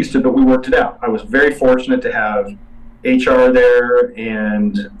to say got used to it, but we worked it out. I was very fortunate to have HR there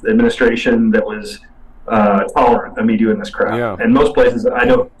and administration that was tolerant of me doing this crap. Yeah. And most places I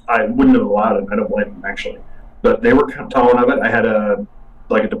wouldn't have allowed it. I don't blame them actually. But they were tolerant of it. I had a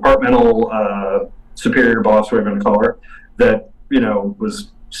departmental superior boss, whatever you want to call her, that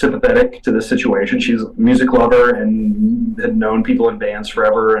was sympathetic to the situation. She's a music lover and had known people in bands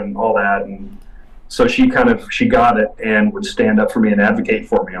forever and all that. And so she got it and would stand up for me and advocate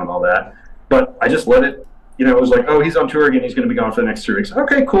for me on all that. But I just let it. It was like, oh, he's on tour again. He's going to be gone for the next 3 weeks.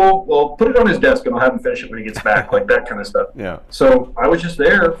 Okay, cool. Well, put it on his desk and I'll have him finish it when he gets back, like that kind of stuff. Yeah. So I was just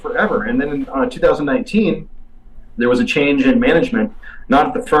there forever. And then in 2019. There was a change in management, not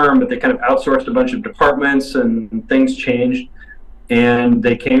at the firm, but they kind of outsourced a bunch of departments and things changed. And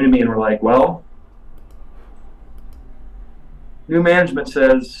they came to me and were like, well, new management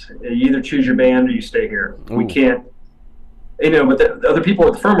says you either choose your band or you stay here. Ooh. We can't, but the other people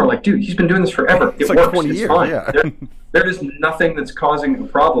at the firm are like, dude, he's been doing this forever. It works. 20 years. Fine. Yeah. There is nothing that's causing a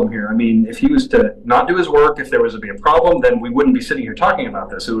problem here. I mean, if he was to not do his work, if there was to be a problem, then we wouldn't be sitting here talking about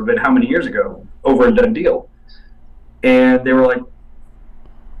this. It would have been how many years ago? Over and done deal. And they were like,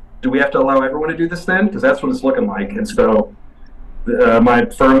 do we have to allow everyone to do this then? Because that's what it's looking like. And so my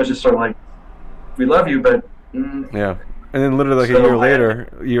firm was just sort of like, we love you, but... Yeah. And then literally a year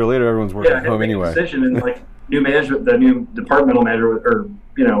later, everyone's working from home anyway. Decision, and like new management, the new departmental manager, or,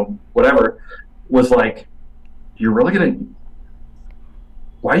 whatever, was like, you're really going to...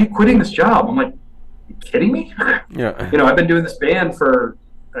 Why are you quitting this job? I'm like, you kidding me? Yeah. I've been doing this band for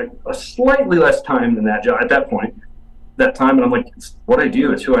a slightly less time than that job at that point. That time, and I'm like, it's what I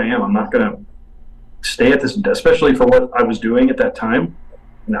do, it's who I am. I'm not going to stay at this, especially for what I was doing at that time.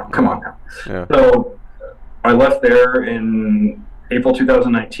 No, come on now. Yeah. So I left there in April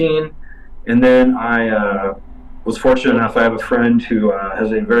 2019, and then I was fortunate enough. I have a friend who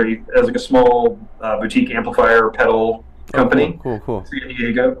has a small boutique amplifier pedal company. Cool. In San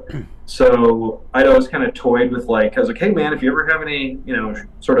Diego. So I'd always kind of toyed with I was like, hey man, if you ever have any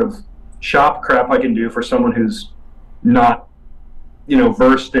sort of shop crap I can do for someone who's not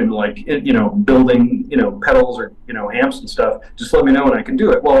versed in building pedals or amps and stuff, just let me know and I can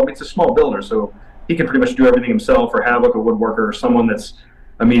do it. Well, it's a small builder, so he can pretty much do everything himself, or have a woodworker or someone that's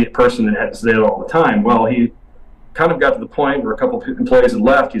immediate person that has there all the time. Well, he kind of got to the point where a couple of employees had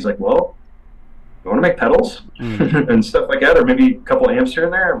left. He's like, well, you want to make pedals and stuff like that, or maybe a couple of amps here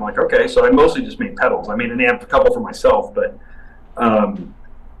and there? I'm like, okay. So I mostly just made pedals. I made an amp, a couple for myself, but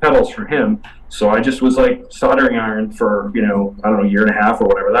pedals for him. So I just was like soldering iron for, I don't know, a year and a half or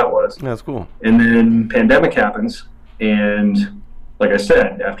whatever that was. That's cool. And then pandemic happens. And like I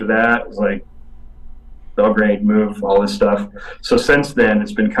said, after that, it was like, Belgrade, move, all this stuff. So since then,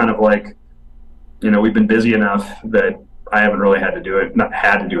 it's been kind of like, we've been busy enough that I haven't really had to do it. Not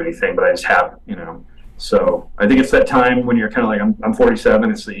had to do anything, but I just haven't, So I think it's that time when you're kind of like, I'm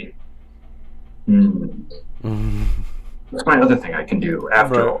 47. It's the, what's my other thing I can do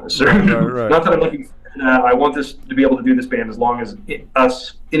after all this? Right. Not that I'm looking. I want this to be able to do this band as long as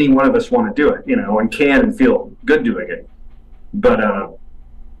any one of us want to do it, and can and feel good doing it. But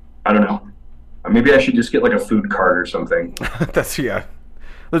I don't know. Maybe I should just get like a food cart or something.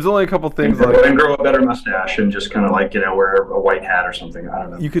 There's only a couple things and grow a better mustache and just kind of wear a white hat or something. I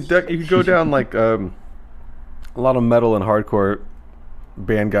don't know. You could go down a lot of metal and hardcore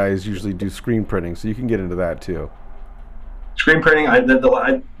band guys usually do screen printing, so you can get into that too. Screen printing,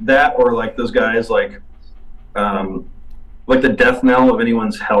 that or like those guys like the death knell of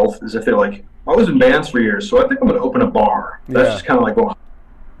anyone's health is if they're like, I was in bands for years, so I think I'm going to open a bar. That's just kind of like going.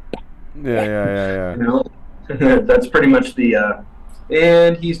 Yeah. That's pretty much the.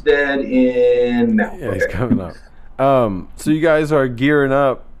 And he's dead in. Yeah, he's coming up. So you guys are gearing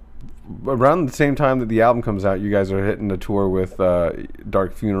up around the same time that the album comes out, you guys are hitting a tour with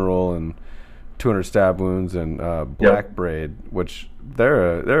Dark Funeral and 200 Stab Wounds and Black Braid, which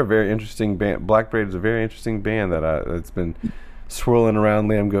they're a very interesting band. Black Braid is a very interesting band that's been swirling around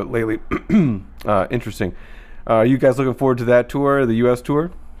Lamb Goat lately. Interesting. Are you guys looking forward to that tour, the U.S.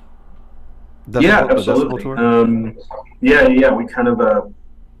 tour? Absolutely. Tour? Yeah. We kind of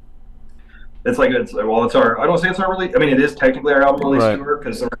it's our. I don't say it's our release. I mean, it is technically our album release tour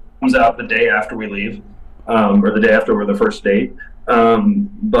because it comes out the day after we leave, or the day after we're the first date.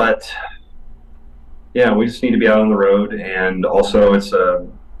 But yeah, we just need to be out on the road, and also it's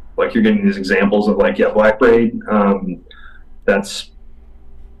like you're getting these examples of Black Braid. That's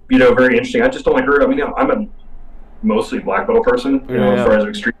very interesting. I just only heard. I mean, I'm a mostly black metal person. As far as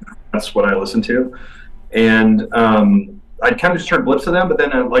extreme, that's what I listen to, and I'd kind of just heard blips of them. But then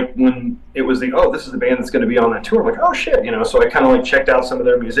when it was this is the band that's going to be on that tour, I'm like, oh shit, So I kind of checked out some of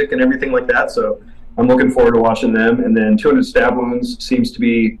their music and everything like that. So I'm looking forward to watching them. And then 200 Stab Wounds seems to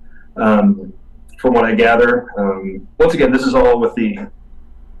be, from what I gather, once again, this is all with the,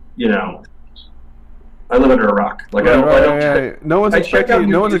 I live under a rock. I don't. No one's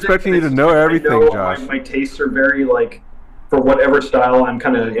expecting you to know everything, Josh. My tastes are very for whatever style I'm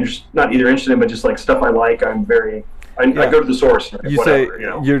kind of not either interested in, but just stuff I like. I'm very. I go to the source.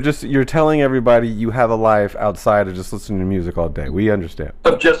 You're telling everybody you have a life outside of just listening to music all day. We understand.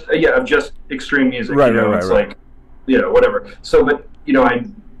 Of just extreme music. Right. Whatever. So, but I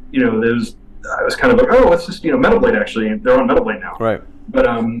was kind of like, oh, what's this? Metal Blade actually. They're on Metal Blade now. Right. But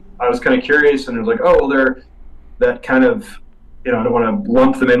I was kind of curious, and it was like, oh, well, they're that kind of, I don't want to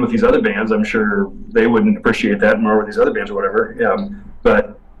lump them in with these other bands. I'm sure they wouldn't appreciate that, nor with these other bands or whatever.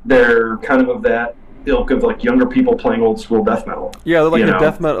 But they're kind of that ilk of younger people playing old school death metal. Yeah, they're like a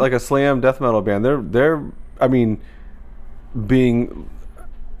death metal, like a slam death metal band. They're I mean, being,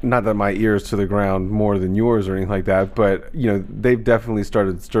 not that my ear's to the ground more than yours or anything like that, but they've definitely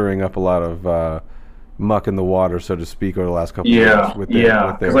started stirring up a lot of muck in the water, so to speak, over the last couple of years.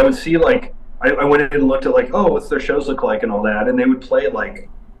 Because I would see I went in and looked at what's their shows look like and all that, and they would play a lot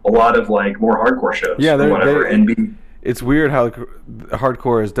of more hardcore shows. Yeah, it's weird how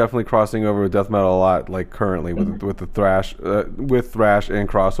hardcore is definitely crossing over with death metal a lot, currently with the thrash, with thrash and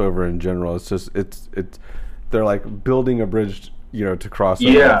crossover in general. It's just they're building a bridge, to cross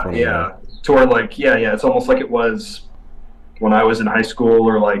over. Yeah. To where it's almost like it was when I was in high school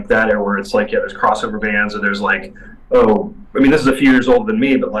or that era where it's there's crossover bands, or there's this is a few years older than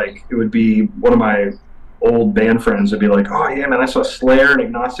me, but it would be one of my old band friends would be like, oh yeah, man, I saw Slayer and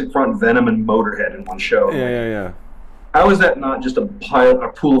Agnostic Front, Venom, and Motorhead in one show. Yeah. How is that not just a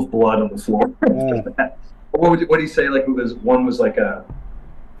pool of blood on the floor? What do you say? One was I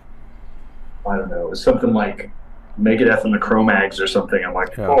don't know, it was something like Megadeth and the Cro-Mags or something. I'm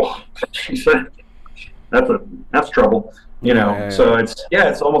like, oh, she said, that's trouble. So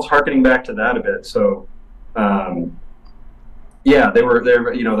it's almost harkening back to that a bit. So, they were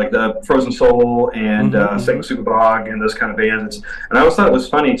the Frozen Soul and Satan Sukabog and those kind of bands. And I always thought it was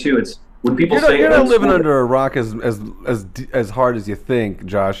funny too. It's when people say you're not living under a rock as hard as you think,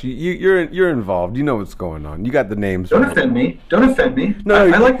 Josh. You're involved. You know what's going on. You got the names. Don't offend me. No,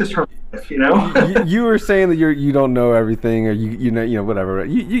 I like this term. You were saying that you don't know everything, or you know whatever.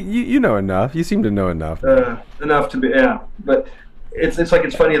 You know enough. You seem to know enough. Enough to be but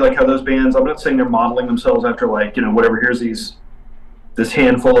it's funny how those bands. I'm not saying they're modeling themselves after whatever. Here's this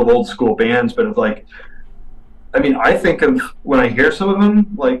handful of old school bands, but it's I think of when I hear some of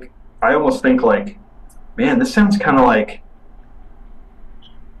them I almost think man, this sounds kind of like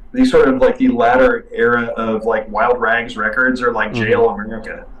the sort of the latter era of Wild Rags Records or Jail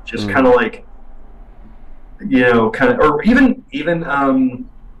America. Just kind of or even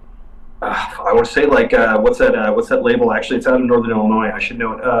I would say what's that label? Actually, it's out of Northern Illinois. I should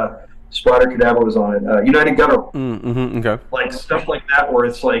know it. Splatter Cadaver was on it. United Guttural. Okay. Stuff like that, where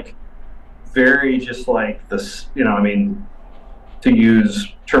it's very just this. To use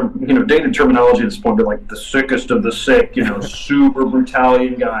dated terminology at this point, but the sickest of the sick, super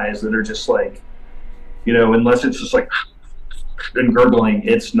brutalian guys that are just unless it's just and gurgling,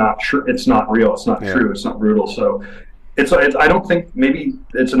 it's not true. It's not real. It's not true. It's not brutal. So it's I don't think maybe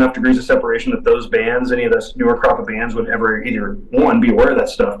it's enough degrees of separation that those bands, any of this newer crop of bands, would ever either one be aware of that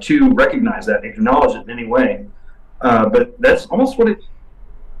stuff, two recognize that, acknowledge it in any way. But that's almost what it.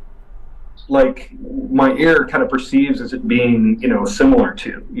 My ear kind of perceives as it being, similar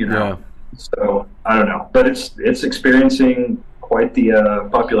to, Yeah. So I don't know, but it's experiencing quite the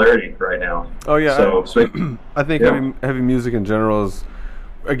popularity right now. Oh yeah. So I think heavy music in general is,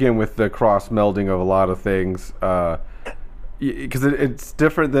 again, with the cross melding of a lot of things. because it's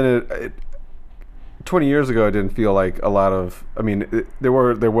different than it 20 years ago. It didn't feel like a lot of. I mean, there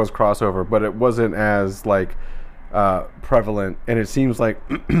was crossover, but it wasn't as like prevalent. And it seems like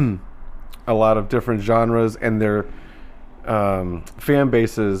a lot of different genres and their fan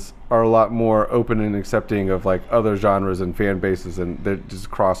bases are a lot more open and accepting of like other genres and fan bases, and they're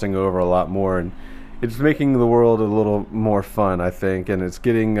just crossing over a lot more, and it's making the world a little more fun, I think. And it's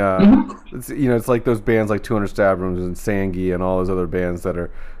getting it's, it's like those bands like 200 Stab Rooms and Sangi and all those other bands that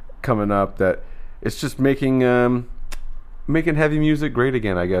are coming up, that it's just making heavy music great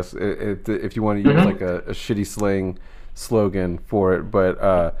again, I guess, if you want to use like a shitty slang slogan for it.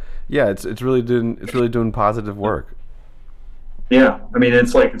 But it's really doing positive work. Yeah, I mean,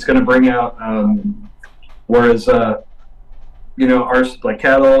 it's like it's going to bring out, whereas ours, like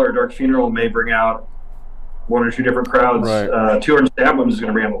Cattle or Dark Funeral, may bring out one or two different crowds. Right. 200 Stab Rooms is going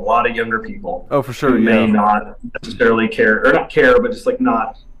to bring out a lot of younger people. Oh, for sure. Who may not necessarily care, or not care, but just like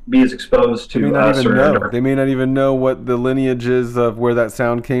not be as exposed to us. They may not even know what the lineage is of where that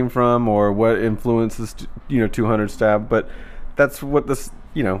sound came from or what influences 200 Stab. But that's what this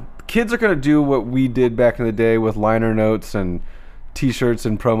kids are going to do what we did back in the day with liner notes and T-shirts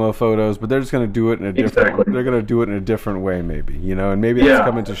and promo photos, but they're just going to do it in a different. They're going to do it in a different way, maybe, and maybe it's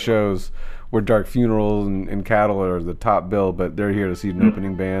coming to shows where Dark Funeral and Cattle are the top bill, but they're here to see an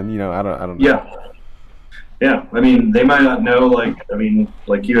opening band. I don't know. Yeah. I mean, they might not know. Like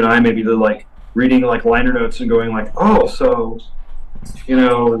you and I, maybe they're like reading like liner notes and going like, oh, so,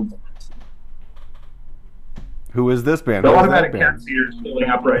 who is this band? The automatic cat seater is filling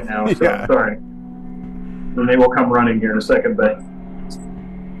up right now. So sorry, and they will come running here in a second, but.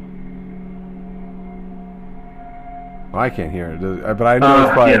 I can't hear it, but I know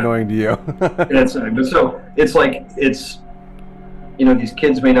it's probably annoying to you. It's these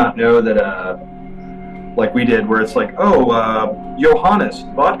kids may not know that like we did, where it's like, Johannes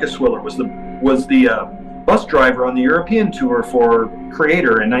Vodka Swiller was the bus driver on the European tour for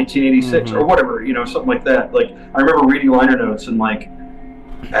Creator in 1986 or whatever, something like that. Like I remember reading liner notes and like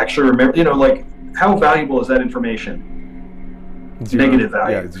actually remember, like how valuable is that information? Zero. Negative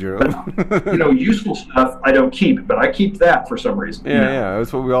value. Yeah, zero. But, useful stuff I don't keep, but I keep that for some reason. Yeah,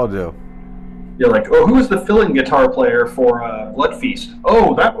 that's what we all do. You're like, who was the fill-in guitar player for Blood Feast?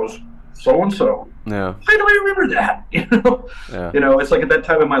 Oh, that was so-and-so. Yeah. Why do I remember that? Yeah. It's like at that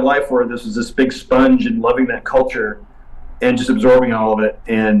time in my life where this was this big sponge and loving that culture and just absorbing all of it.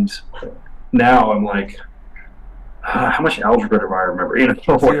 And now I'm like, how much algebra do I remember?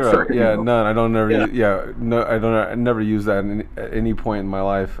 Zero. Yeah, none. I don't never. I never use that at any point in my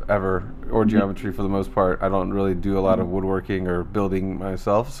life ever, or geometry for the most part. I don't really do a lot of woodworking or building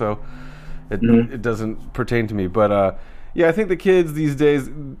myself, so it doesn't pertain to me. But I think the kids these days,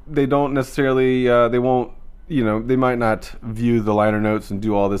 they don't necessarily. They won't. They might not view the liner notes and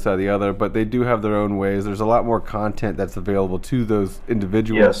do all this, that, or the other, but they do have their own ways. There's a lot more content that's available to those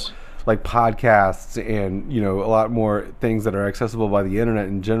individuals. Yes. Like podcasts and a lot more things that are accessible by the internet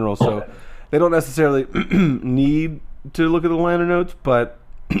in general, so they don't necessarily need to look at the liner notes. But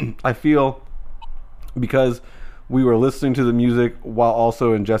I feel because we were listening to the music while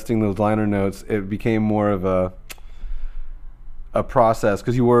also ingesting those liner notes, it became more of a process,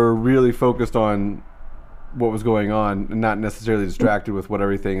 because you were really focused on what was going on and not necessarily distracted with what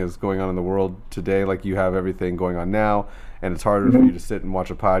everything is going on in the world today. Like you have everything going on now, and it's harder for you to sit and watch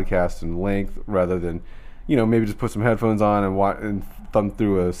a podcast in length rather than, maybe just put some headphones on and thumb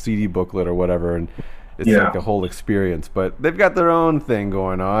through a CD booklet or whatever, and it's like a whole experience. But they've got their own thing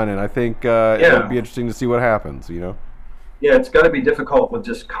going on, and I think it'll be interesting to see what happens, Yeah, it's got to be difficult with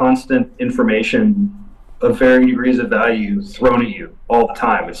just constant information of varying degrees of value thrown at you all the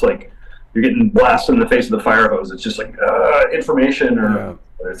time. It's like you're getting blasted in the face with a fire hose. It's just like information, or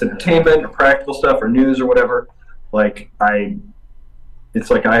whether it's entertainment or practical stuff or news or whatever. Like it's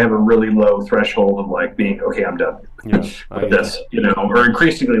like I have a really low threshold of like being, okay, I'm done with this, or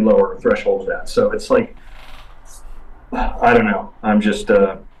increasingly lower threshold of that. So it's like, I don't know. I'm just,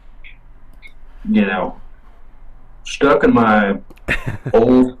 stuck in my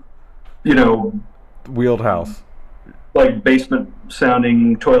old, wheeled house, like basement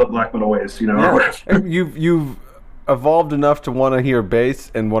sounding toilet black metal ways, You've evolved enough to want to hear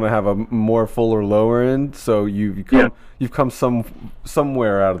bass and want to have a more fuller lower end, so you've come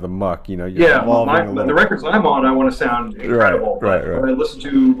somewhere out of the muck, the records I'm on, I want to sound incredible. Right. What I listen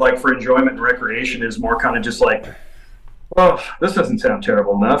to, like for enjoyment and recreation, is more kind of just like, oh, this doesn't sound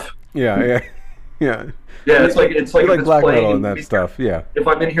terrible enough. Yeah. Yeah. Yeah, it's like like black metal and playing, that stuff. Yeah. If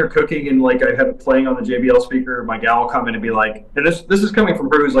I'm in here cooking and like I have it playing on the JBL speaker, my gal will come in and be like, and this is coming from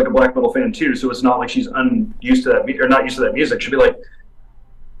her who's like a black metal fan too, so it's not like she's unused to that or not used to that music. She'll be like,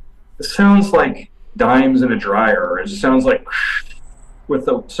 it sounds like dimes in a dryer, or it sounds like with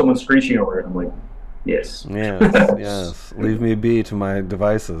someone screeching over it. I'm like, yes. Yes. Leave me be to my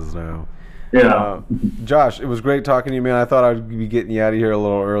devices now. Yeah. Josh, it was great talking to you, man. I thought I'd be getting you out of here a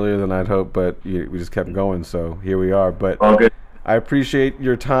little earlier than I'd hoped, but we just kept going, so here we are. But all good. I appreciate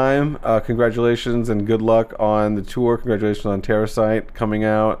your time. Congratulations and good luck on the tour. Congratulations on Terrasite coming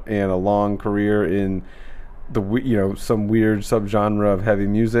out and a long career in the some weird subgenre of heavy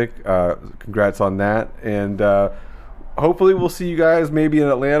music. Congrats on that, and hopefully we'll see you guys maybe in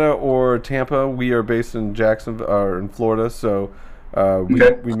Atlanta or Tampa. We are based in Jacksonville or in Florida, so.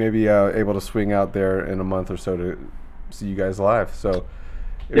 We may be able to swing out there in a month or so to see you guys live. So,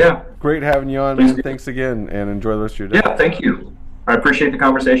 great having you on, man. Thanks again, and enjoy the rest of your day. Yeah, thank you. I appreciate the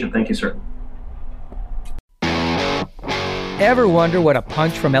conversation. Thank you, sir. Ever wonder what a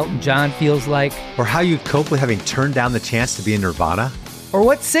punch from Elton John feels like? Or how you'd cope with having turned down the chance to be in Nirvana? Or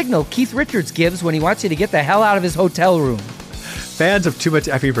what signal Keith Richards gives when he wants you to get the hell out of his hotel room? Fans of Too Much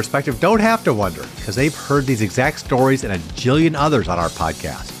Effing Perspective don't have to wonder, because they've heard these exact stories and a jillion others on our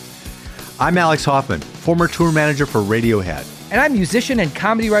podcast. I'm Alex Hoffman, former tour manager for Radiohead. And I'm musician and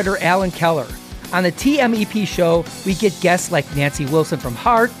comedy writer Alan Keller. On the TMEP show, we get guests like Nancy Wilson from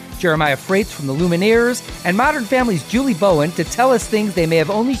Heart, Jeremiah Freites from the Lumineers, and Modern Family's Julie Bowen to tell us things they may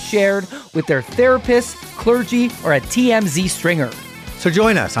have only shared with their therapist, clergy, or a TMZ stringer. So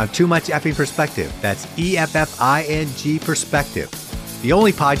join us on Too Much Effing Perspective. That's EFFING Perspective. The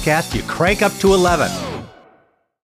only podcast you crank up to 11.